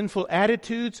 our sinful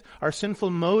attitudes, our sinful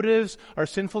motives, our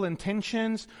sinful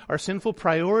intentions, our sinful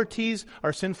priorities,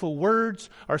 our sinful words,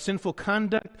 our sinful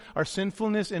conduct, our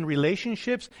sinfulness in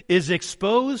relationships is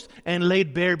exposed and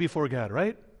laid bare before God,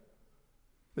 right?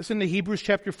 Listen to Hebrews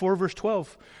chapter 4, verse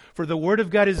 12. For the Word of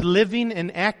God is living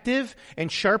and active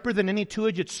and sharper than any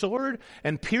two-edged sword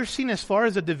and piercing as far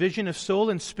as the division of soul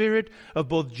and spirit, of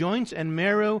both joints and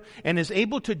marrow, and is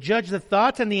able to judge the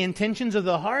thoughts and the intentions of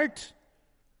the heart.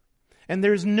 And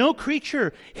there is no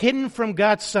creature hidden from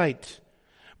God's sight,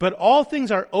 but all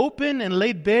things are open and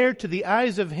laid bare to the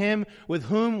eyes of Him with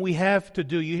whom we have to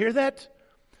do. You hear that?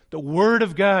 The Word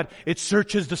of God, it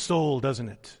searches the soul, doesn't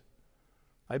it?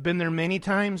 I've been there many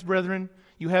times, brethren.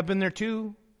 You have been there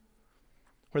too.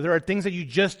 Where there are things that you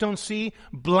just don't see,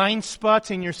 blind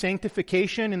spots in your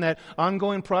sanctification, in that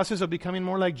ongoing process of becoming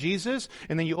more like Jesus.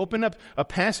 And then you open up a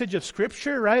passage of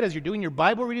Scripture, right, as you're doing your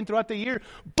Bible reading throughout the year.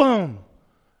 Boom!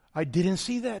 I didn't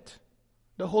see that.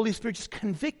 The Holy Spirit just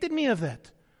convicted me of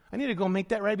that. I need to go make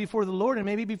that right before the Lord and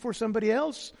maybe before somebody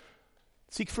else.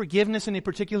 Seek forgiveness in a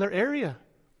particular area.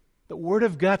 The Word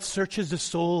of God searches the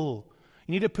soul.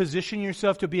 You need to position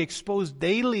yourself to be exposed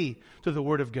daily to the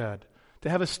Word of God, to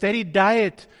have a steady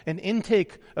diet and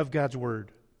intake of God's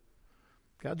Word.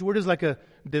 God's Word is like a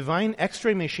divine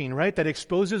x-ray machine, right, that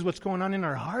exposes what's going on in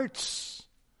our hearts,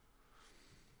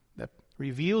 that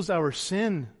reveals our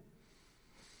sin.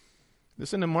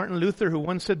 Listen to Martin Luther, who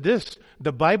once said this: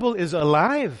 the Bible is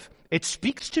alive. It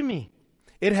speaks to me.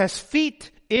 It has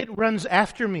feet. It runs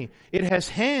after me. It has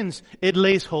hands. It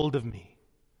lays hold of me.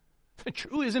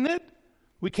 True, isn't it?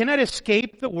 We cannot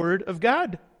escape the Word of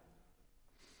God.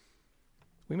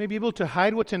 We may be able to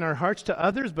hide what's in our hearts to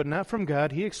others, but not from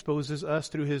God. He exposes us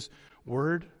through His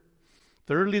Word.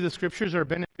 Thirdly, the Scriptures are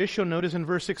beneficial. Notice in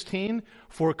verse 16,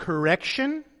 for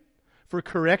correction. For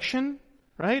correction,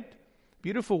 right?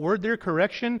 Beautiful word there,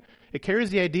 correction. It carries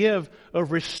the idea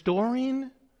of restoring,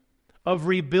 of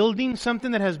rebuilding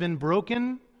something that has been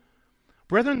broken.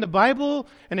 Brethren, the Bible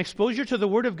and exposure to the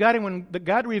Word of God, and when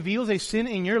God reveals a sin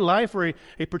in your life or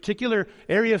a particular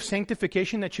area of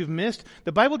sanctification that you've missed,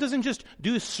 the Bible doesn't just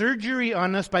do surgery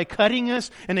on us by cutting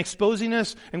us and exposing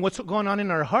us and what's going on in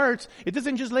our hearts. It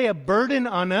doesn't just lay a burden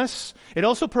on us. It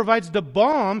also provides the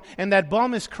balm, and that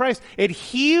balm is Christ. It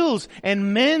heals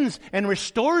and mends and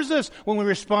restores us when we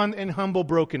respond in humble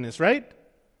brokenness, right?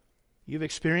 You've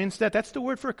experienced that. That's the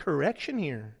word for correction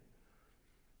here.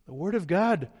 The Word of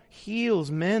God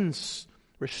heals, mends,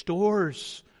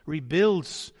 restores,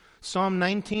 rebuilds. Psalm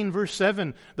 19 verse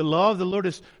 7, the law of the Lord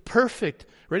is perfect.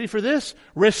 Ready for this?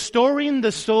 Restoring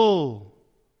the soul.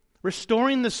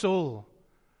 Restoring the soul.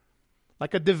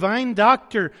 Like a divine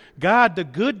doctor, God, the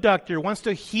good doctor, wants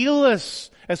to heal us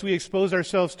as we expose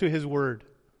ourselves to His Word,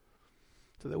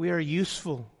 so that we are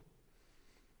useful.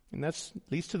 And that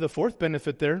leads to the fourth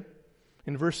benefit there.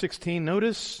 In verse 16,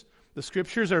 notice, the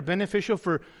Scriptures are beneficial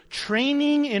for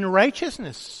training in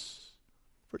righteousness.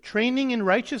 For training in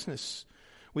righteousness.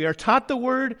 We are taught the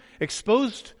Word,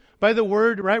 exposed by the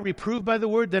Word, right? Reproved by the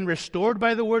Word, then restored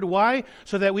by the Word. Why?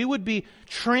 So that we would be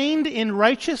trained in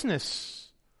righteousness.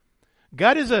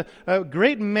 God is a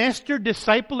great master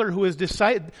discipler who is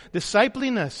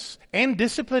discipling us and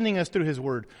disciplining us through His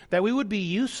Word, that we would be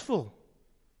useful.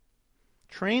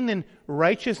 Trained in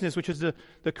righteousness, which is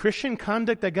the Christian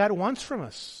conduct that God wants from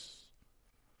us,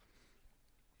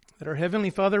 that our Heavenly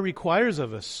Father requires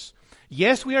of us.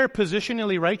 Yes, we are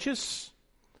positionally righteous,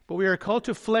 but we are called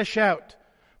to flesh out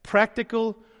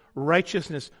practical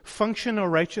righteousness, functional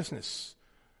righteousness,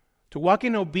 to walk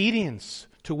in obedience,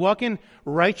 to walk in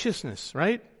righteousness,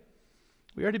 right?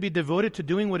 We are to be devoted to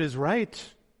doing what is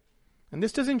right. And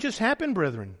this doesn't just happen,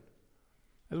 brethren.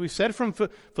 As we said from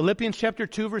Philippians chapter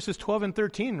 2, verses 12 and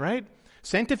 13, right?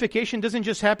 Sanctification doesn't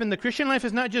just happen. The Christian life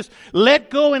is not just let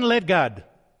go and let God.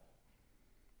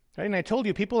 Right? And I told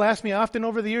you, people ask me often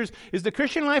over the years, is the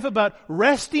Christian life about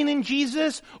resting in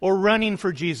Jesus or running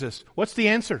for Jesus? What's the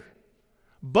answer?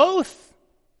 Both.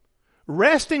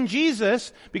 Rest in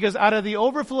Jesus, because out of the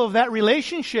overflow of that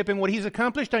relationship and what He's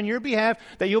accomplished on your behalf,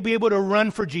 that you'll be able to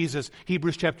run for Jesus.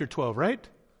 Hebrews chapter 12, right?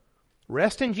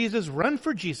 Rest in Jesus, run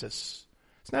for Jesus.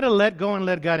 It's not a let go and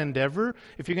let God endeavor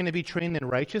if you're going to be trained in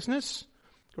righteousness.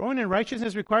 Growing in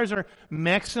righteousness requires our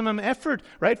maximum effort,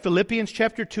 right? Philippians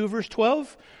chapter 2, verse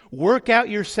 12. Work out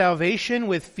your salvation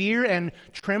with fear and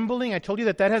trembling. I told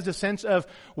you that has the sense of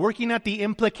working out the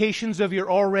implications of your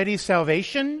already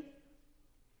salvation.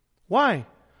 Why?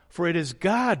 For it is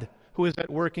God who is at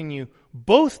work in you,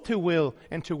 both to will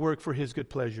and to work for His good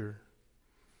pleasure.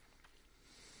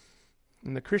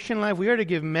 In the Christian life, we are to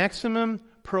give maximum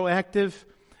proactive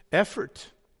effort.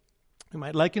 We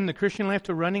might liken the Christian life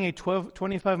to running a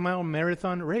 25-mile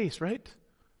marathon race, right?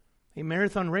 A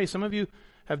marathon race. Some of you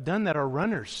have done that, are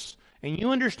runners. And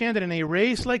you understand that in a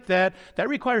race like that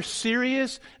requires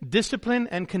serious discipline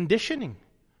and conditioning.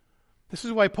 This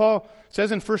is why Paul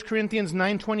says in 1 Corinthians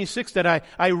 9:26 that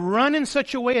I run in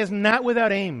such a way as not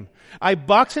without aim. I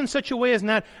box in such a way as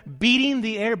not beating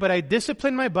the air, but I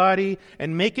discipline my body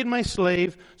and make it my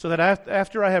slave, so that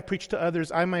after I have preached to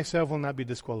others, I myself will not be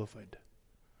disqualified.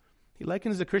 He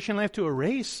likens the Christian life to a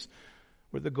race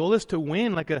where the goal is to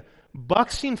win, like a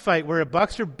boxing fight where a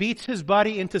boxer beats his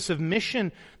body into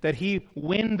submission that he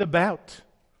win the bout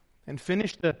and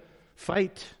finish the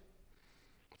fight.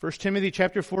 1 Timothy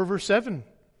chapter 4, verse 7.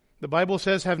 The Bible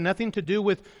says, have nothing to do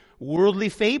with worldly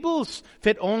fables,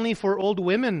 fit only for old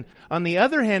women. On the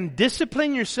other hand,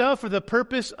 discipline yourself for the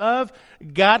purpose of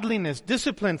godliness.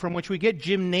 Discipline, from which we get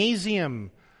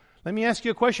gymnasium. Let me ask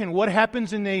you a question. What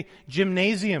happens in a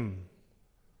gymnasium?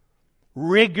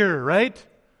 Rigor, right?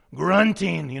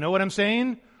 Grunting. You know what I'm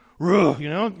saying?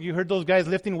 You heard those guys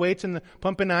lifting weights and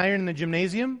pumping iron in the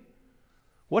gymnasium?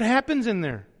 What happens in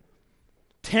there?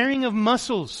 Tearing of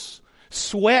muscles,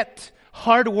 sweat,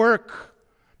 hard work,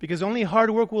 because only hard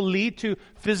work will lead to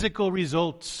physical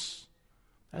results.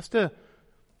 That's the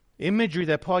imagery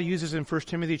that Paul uses in 1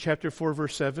 Timothy chapter 4,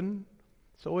 verse 7.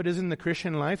 So it is in the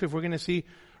Christian life. If we're going to see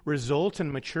results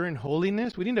and mature in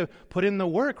holiness, we need to put in the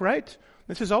work, right?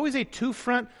 This is always a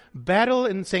two-front battle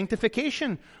in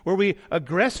sanctification, where we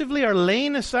aggressively are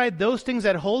laying aside those things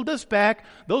that hold us back,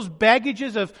 those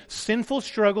baggages of sinful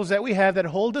struggles that we have that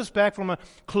hold us back from a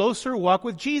closer walk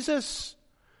with Jesus.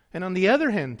 And on the other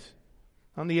hand,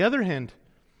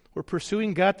 we're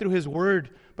pursuing God through His Word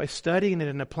by studying it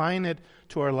and applying it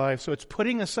to our lives. So it's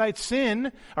putting aside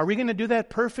sin. Are we going to do that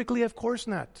perfectly? Of course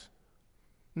not.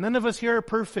 None of us here are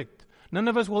perfect. None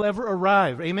of us will ever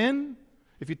arrive. Amen?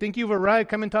 If you think you've arrived,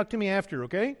 come and talk to me after,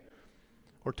 okay?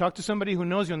 Or talk to somebody who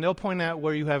knows you and they'll point out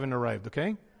where you haven't arrived,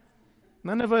 okay?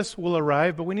 None of us will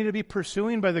arrive, but we need to be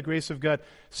pursuing, by the grace of God,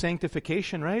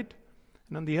 sanctification, right?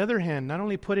 And on the other hand, not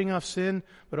only putting off sin,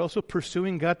 but also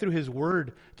pursuing God through His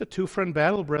Word. It's a two-front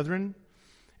battle, brethren.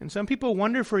 And some people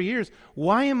wonder for years,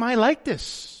 why am I like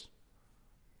this?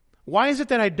 Why is it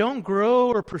that I don't grow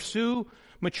or pursue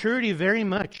maturity very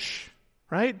much,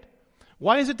 right?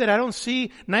 Why is it that I don't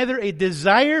see neither a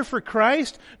desire for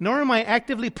Christ, nor am I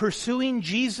actively pursuing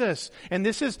Jesus? And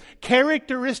this is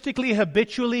characteristically,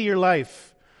 habitually your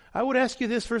life. I would ask you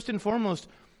this first and foremost.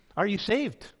 Are you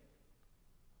saved?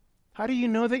 How do you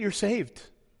know that you're saved?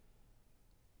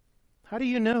 How do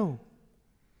you know?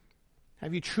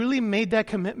 Have you truly made that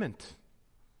commitment?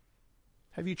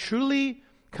 Have you truly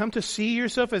come to see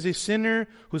yourself as a sinner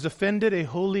who's offended a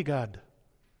holy God,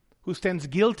 who stands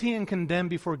guilty and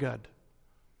condemned before God?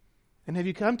 And have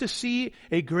you come to see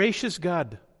a gracious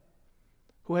God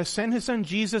who has sent His Son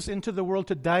Jesus into the world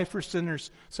to die for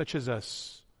sinners such as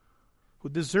us, who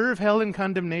deserve hell and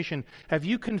condemnation? Have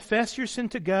you confessed your sin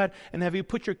to God, and have you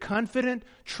put your confident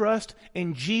trust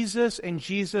in Jesus and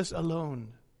Jesus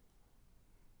alone?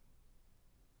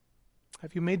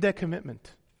 Have you made that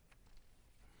commitment?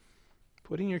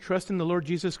 Putting your trust in the Lord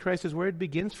Jesus Christ is where it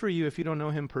begins for you if you don't know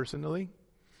Him personally.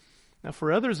 Now,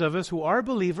 for others of us who are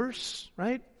believers,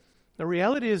 right? The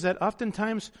reality is that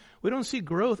oftentimes we don't see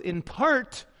growth, in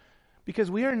part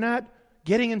because we are not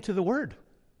getting into the Word,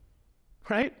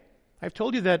 right? I've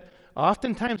told you that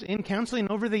oftentimes in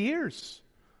counseling over the years,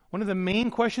 one of the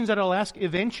main questions that I'll ask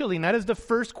eventually, not as the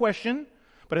first question,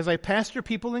 but as I pastor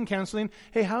people in counseling,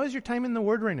 hey, how is your time in the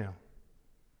Word right now?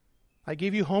 I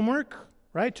gave you homework,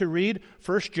 right, to read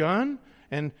 1 John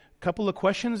and a couple of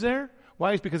questions there.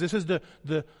 Why? It's because this is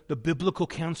the biblical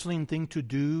counseling thing to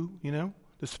do,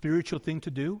 the spiritual thing to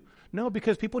do. No,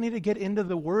 because people need to get into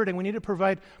the Word, and we need to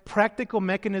provide practical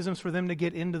mechanisms for them to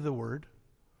get into the Word.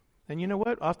 And you know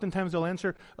what? Oftentimes they'll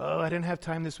answer, oh, I didn't have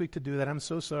time this week to do that. I'm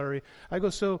so sorry. I go,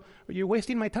 so you're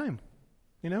wasting my time,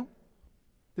 you know?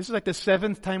 This is like the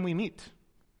 7th time we meet.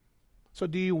 So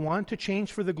do you want to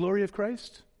change for the glory of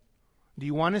Christ? Do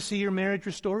you want to see your marriage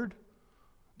restored?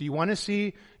 Do you want to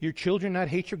see your children not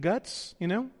hate your guts, you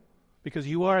know? Because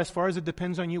you are, as far as it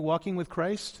depends on you, walking with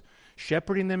Christ,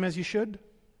 shepherding them as you should?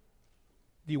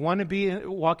 Do you want to be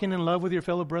walking in love with your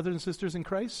fellow brothers and sisters in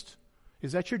Christ?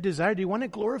 Is that your desire? Do you want to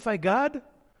glorify God?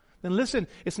 Then listen,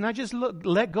 it's not just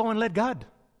let go and let God.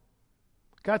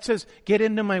 God says, get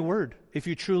into my word if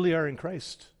you truly are in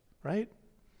Christ, right?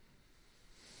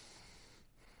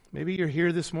 Maybe you're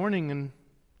here this morning and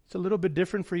it's a little bit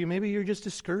different for you. Maybe you're just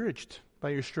discouraged by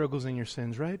your struggles and your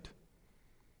sins, right?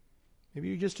 Maybe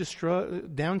you're just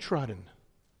downtrodden.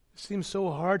 It seems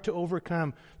so hard to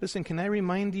overcome. Listen, can I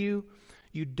remind you,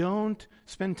 you don't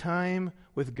spend time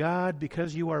with God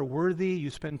because you are worthy. You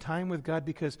spend time with God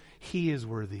because He is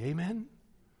worthy. Amen?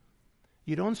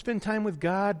 You don't spend time with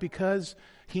God because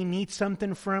He needs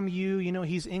something from you. You know,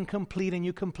 He's incomplete and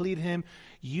you complete Him.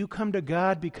 You come to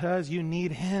God because you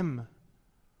need Him.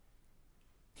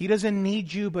 He doesn't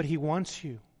need you, but He wants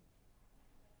you.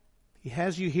 He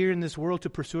has you here in this world to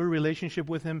pursue a relationship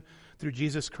with Him through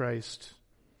Jesus Christ.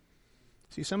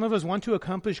 See, some of us want to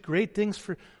accomplish great things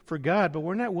for God, but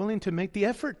we're not willing to make the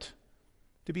effort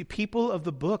to be people of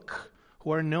the book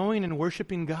who are knowing and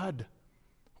worshiping God,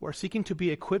 who are seeking to be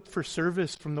equipped for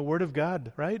service from the Word of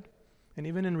God, right? And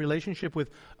even in relationship with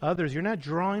others. You're not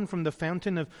drawing from the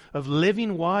fountain of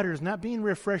living waters, not being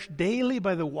refreshed daily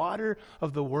by the water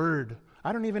of the Word.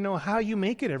 I don't even know how you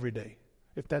make it every day,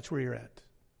 if that's where you're at.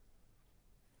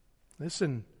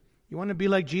 Listen, you want to be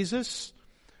like Jesus?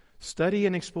 Study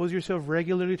and expose yourself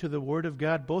regularly to the Word of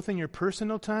God, both in your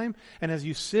personal time and as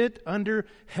you sit under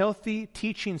healthy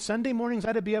teaching. Sunday mornings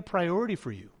ought to be a priority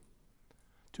for you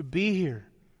to be here,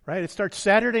 right? It starts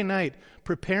Saturday night,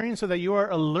 preparing so that you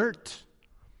are alert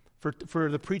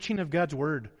for the preaching of God's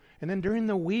Word. And then during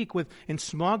the week in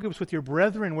small groups with your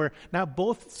brethren, where now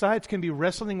both sides can be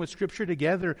wrestling with Scripture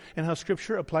together and how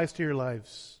Scripture applies to your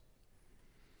lives.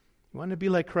 You want to be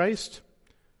like Christ?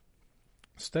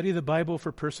 Study the Bible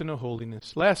for personal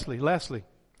holiness. Lastly,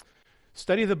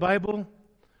 study the Bible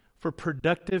for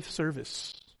productive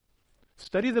service.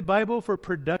 Study the Bible for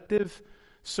productive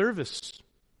service.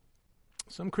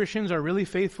 Some Christians are really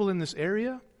faithful in this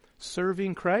area,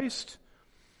 serving Christ.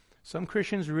 Some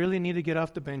Christians really need to get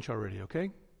off the bench already, okay?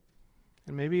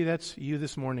 And maybe that's you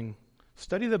this morning.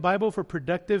 Study the Bible for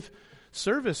productive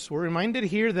service. We're reminded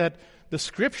here that the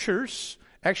Scriptures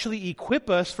actually equip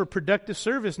us for productive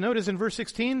service. Notice in verse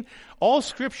 16, all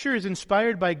Scripture is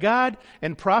inspired by God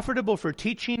and profitable for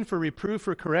teaching, for reproof,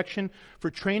 for correction, for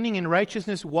training in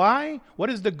righteousness. Why? What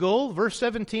is the goal? Verse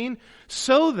 17,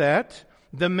 so that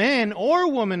the man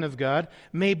or woman of God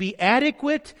may be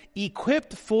adequate,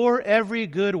 equipped for every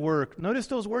good work. Notice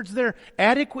those words there,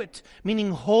 adequate,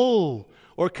 meaning whole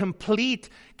or complete,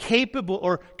 capable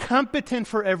or competent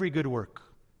for every good work.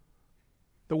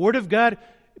 The Word of God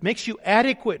makes you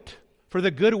adequate for the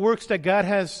good works that God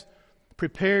has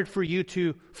prepared for you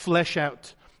to flesh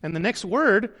out. And the next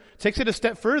word takes it a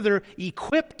step further,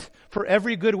 equipped for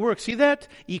every good work. See that?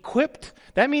 Equipped.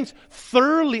 That means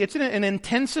thoroughly. It's an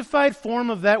intensified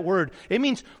form of that word. It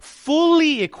means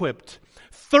fully equipped,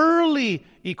 thoroughly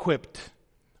equipped.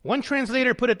 One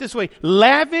translator put it this way,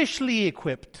 lavishly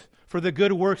equipped for the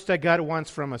good works that God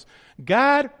wants from us.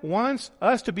 God wants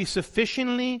us to be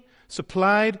sufficiently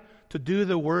supplied to do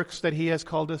the works that He has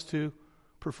called us to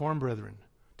perform, brethren,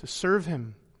 to serve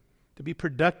Him, to be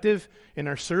productive in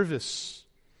our service.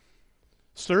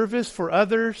 Service for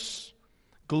others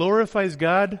glorifies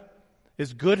God,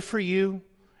 is good for you,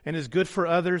 and is good for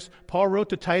others. Paul wrote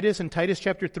to Titus in Titus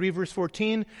chapter 3, verse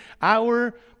 14,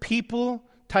 our people,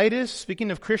 Titus,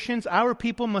 speaking of Christians, our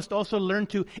people must also learn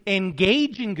to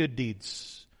engage in good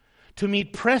deeds, to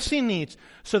meet pressing needs,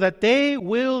 so that they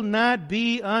will not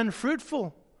be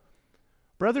unfruitful.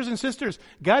 Brothers and sisters,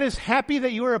 God is happy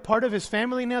that you are a part of His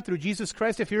family now through Jesus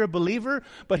Christ if you're a believer,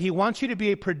 but He wants you to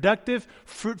be a productive,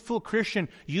 fruitful Christian.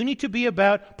 You need to be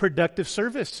about productive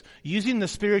service, using the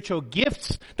spiritual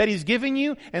gifts that He's given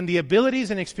you and the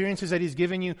abilities and experiences that He's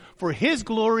given you for His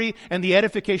glory and the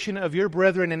edification of your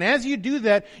brethren. And as you do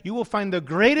that, you will find the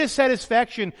greatest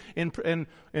satisfaction in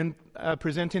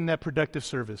presenting that productive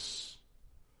service,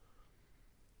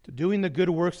 to doing the good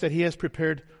works that He has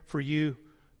prepared for you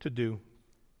to do.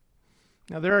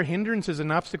 Now, there are hindrances and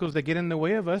obstacles that get in the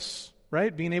way of us,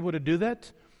 right? Being able to do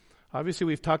that. Obviously,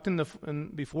 we've talked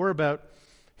before about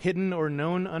hidden or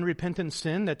known unrepentant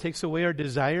sin that takes away our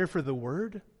desire for the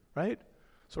Word, right?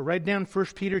 So write down 1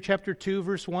 Peter chapter 2,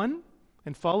 verse 1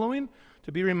 and following,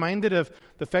 to be reminded of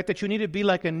the fact that you need to be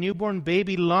like a newborn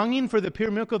baby longing for the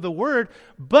pure milk of the Word,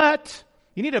 but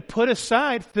you need to put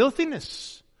aside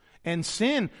filthiness and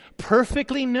sin.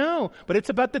 Perfectly no, but it's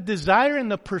about the desire and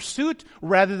the pursuit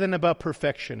rather than about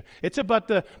perfection. It's about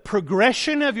the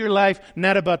progression of your life,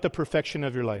 not about the perfection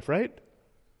of your life, right?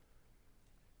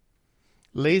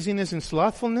 Laziness and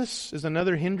slothfulness is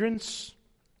another hindrance.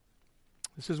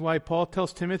 This is why Paul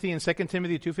tells Timothy in 2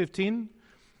 Timothy 2:15,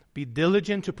 be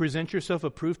diligent to present yourself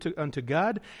approved unto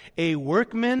God, a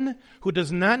workman who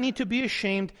does not need to be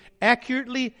ashamed,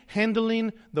 accurately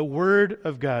handling the Word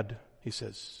of God, he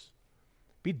says.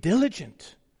 Be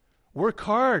diligent. Work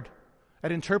hard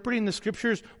at interpreting the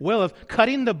Scriptures well, of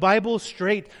cutting the Bible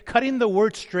straight. Cutting the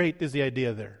Word straight is the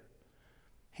idea there.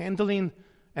 Handling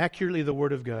accurately the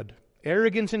Word of God.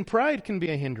 Arrogance and pride can be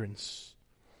a hindrance.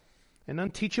 An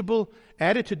unteachable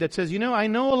attitude that says, I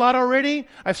know a lot already.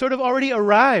 I've sort of already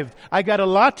arrived. I got a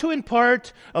lot to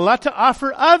impart, a lot to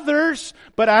offer others,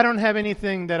 but I don't have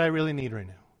anything that I really need right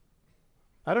now.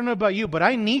 I don't know about you, but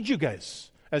I need you guys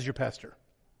as your pastor.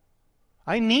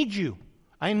 I need you.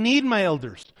 I need my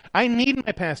elders. I need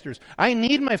my pastors. I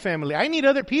need my family. I need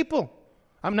other people.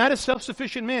 I'm not a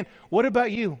self-sufficient man. What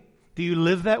about you? Do you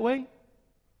live that way?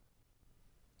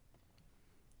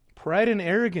 Pride and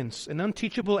arrogance, an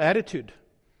unteachable attitude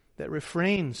that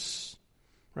refrains,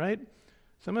 right?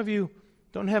 Some of you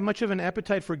don't have much of an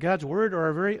appetite for God's Word or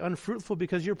are very unfruitful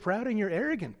because you're proud and you're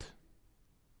arrogant.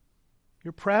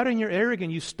 You're proud and you're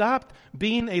arrogant. You stopped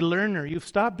being a learner. You've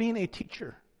stopped being a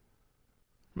teacher.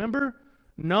 Remember,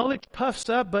 knowledge puffs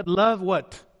up, but love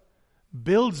what?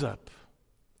 Builds up,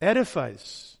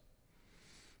 edifies.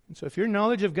 And so if your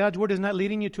knowledge of God's Word is not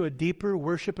leading you to a deeper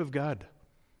worship of God,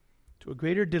 to a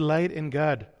greater delight in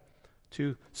God,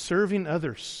 to serving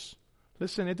others.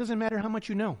 Listen, it doesn't matter how much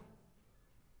you know.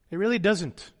 It really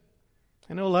doesn't.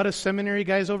 I know a lot of seminary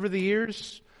guys over the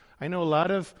years. I know a lot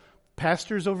of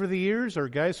pastors over the years, or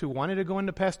guys who wanted to go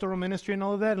into pastoral ministry and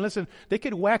all of that. And listen, they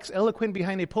could wax eloquent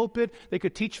behind a pulpit. They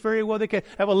could teach very well. They could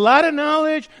have a lot of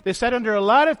knowledge. They sat under a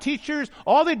lot of teachers.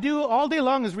 All they do all day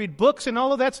long is read books and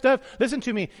all of that stuff. Listen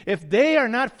to me. If they are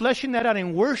not fleshing that out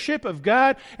in worship of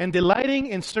God and delighting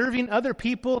in serving other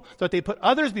people so that they put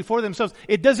others before themselves,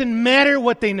 it doesn't matter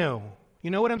what they know.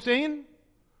 You know what I'm saying?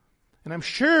 And I'm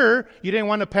sure you didn't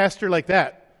want a pastor like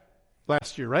that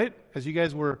last year, right? As you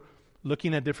guys were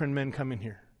looking at different men coming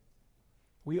here.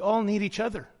 We all need each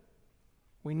other.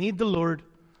 We need the Lord,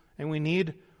 and we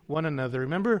need one another.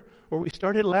 Remember where we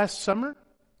started last summer?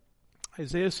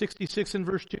 Isaiah 66 and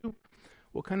verse 2.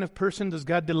 What kind of person does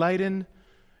God delight in?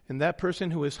 In that person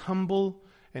who is humble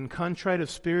and contrite of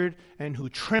spirit and who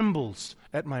trembles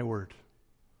at my word.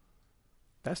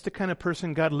 That's the kind of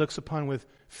person God looks upon with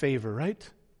favor, right?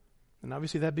 And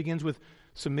obviously that begins with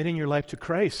submitting your life to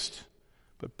Christ,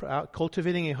 but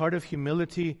cultivating a heart of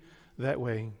humility that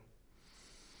way.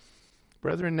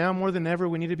 Brethren, now more than ever,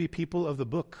 we need to be people of the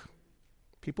book.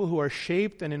 People who are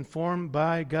shaped and informed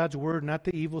by God's Word, not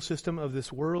the evil system of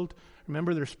this world.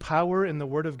 Remember, there's power in the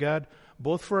Word of God,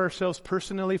 both for ourselves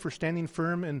personally, for standing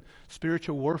firm in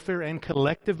spiritual warfare, and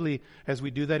collectively as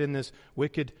we do that in this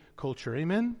wicked culture.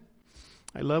 Amen?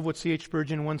 I love what C.H.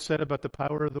 Spurgeon once said about the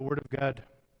power of the Word of God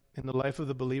in the life of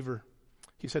the believer.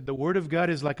 He said, the Word of God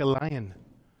is like a lion.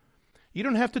 You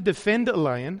don't have to defend a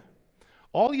lion.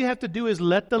 All you have to do is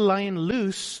let the lion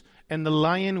loose, and the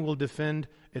lion will defend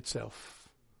itself.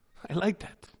 I like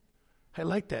that. I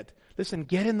like that. Listen,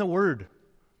 get in the Word.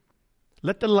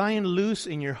 Let the lion loose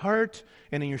in your heart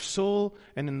and in your soul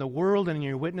and in the world and in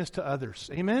your witness to others.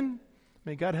 Amen?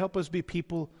 May God help us be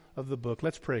people of the book.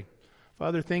 Let's pray.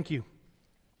 Father, thank you.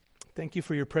 Thank you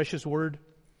for your precious Word.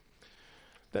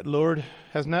 That, Lord,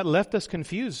 has not left us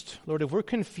confused. Lord, if we're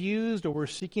confused or we're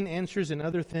seeking answers in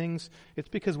other things, it's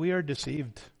because we are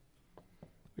deceived.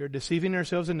 We are deceiving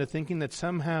ourselves into thinking that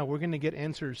somehow we're going to get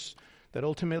answers that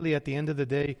ultimately at the end of the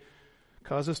day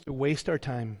cause us to waste our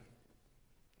time,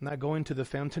 not going to the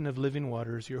fountain of living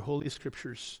waters, your holy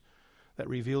scriptures that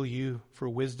reveal you for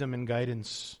wisdom and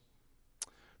guidance.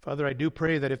 Father, I do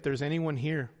pray that if there's anyone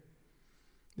here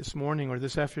this morning or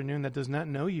this afternoon that does not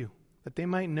know you, that they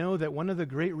might know that one of the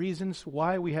great reasons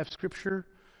why we have Scripture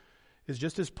is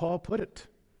just as Paul put it,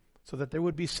 so that there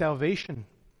would be salvation,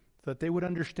 so that they would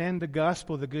understand the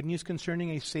gospel, the good news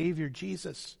concerning a Savior,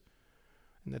 Jesus,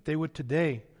 and that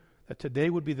today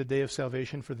would be the day of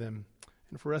salvation for them.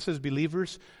 And for us as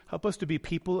believers, help us to be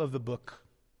people of the book,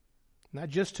 not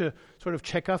just to sort of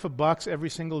check off a box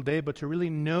every single day, but to really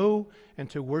know and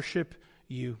to worship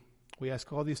you. We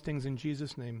ask all these things in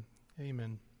Jesus' name.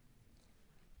 Amen.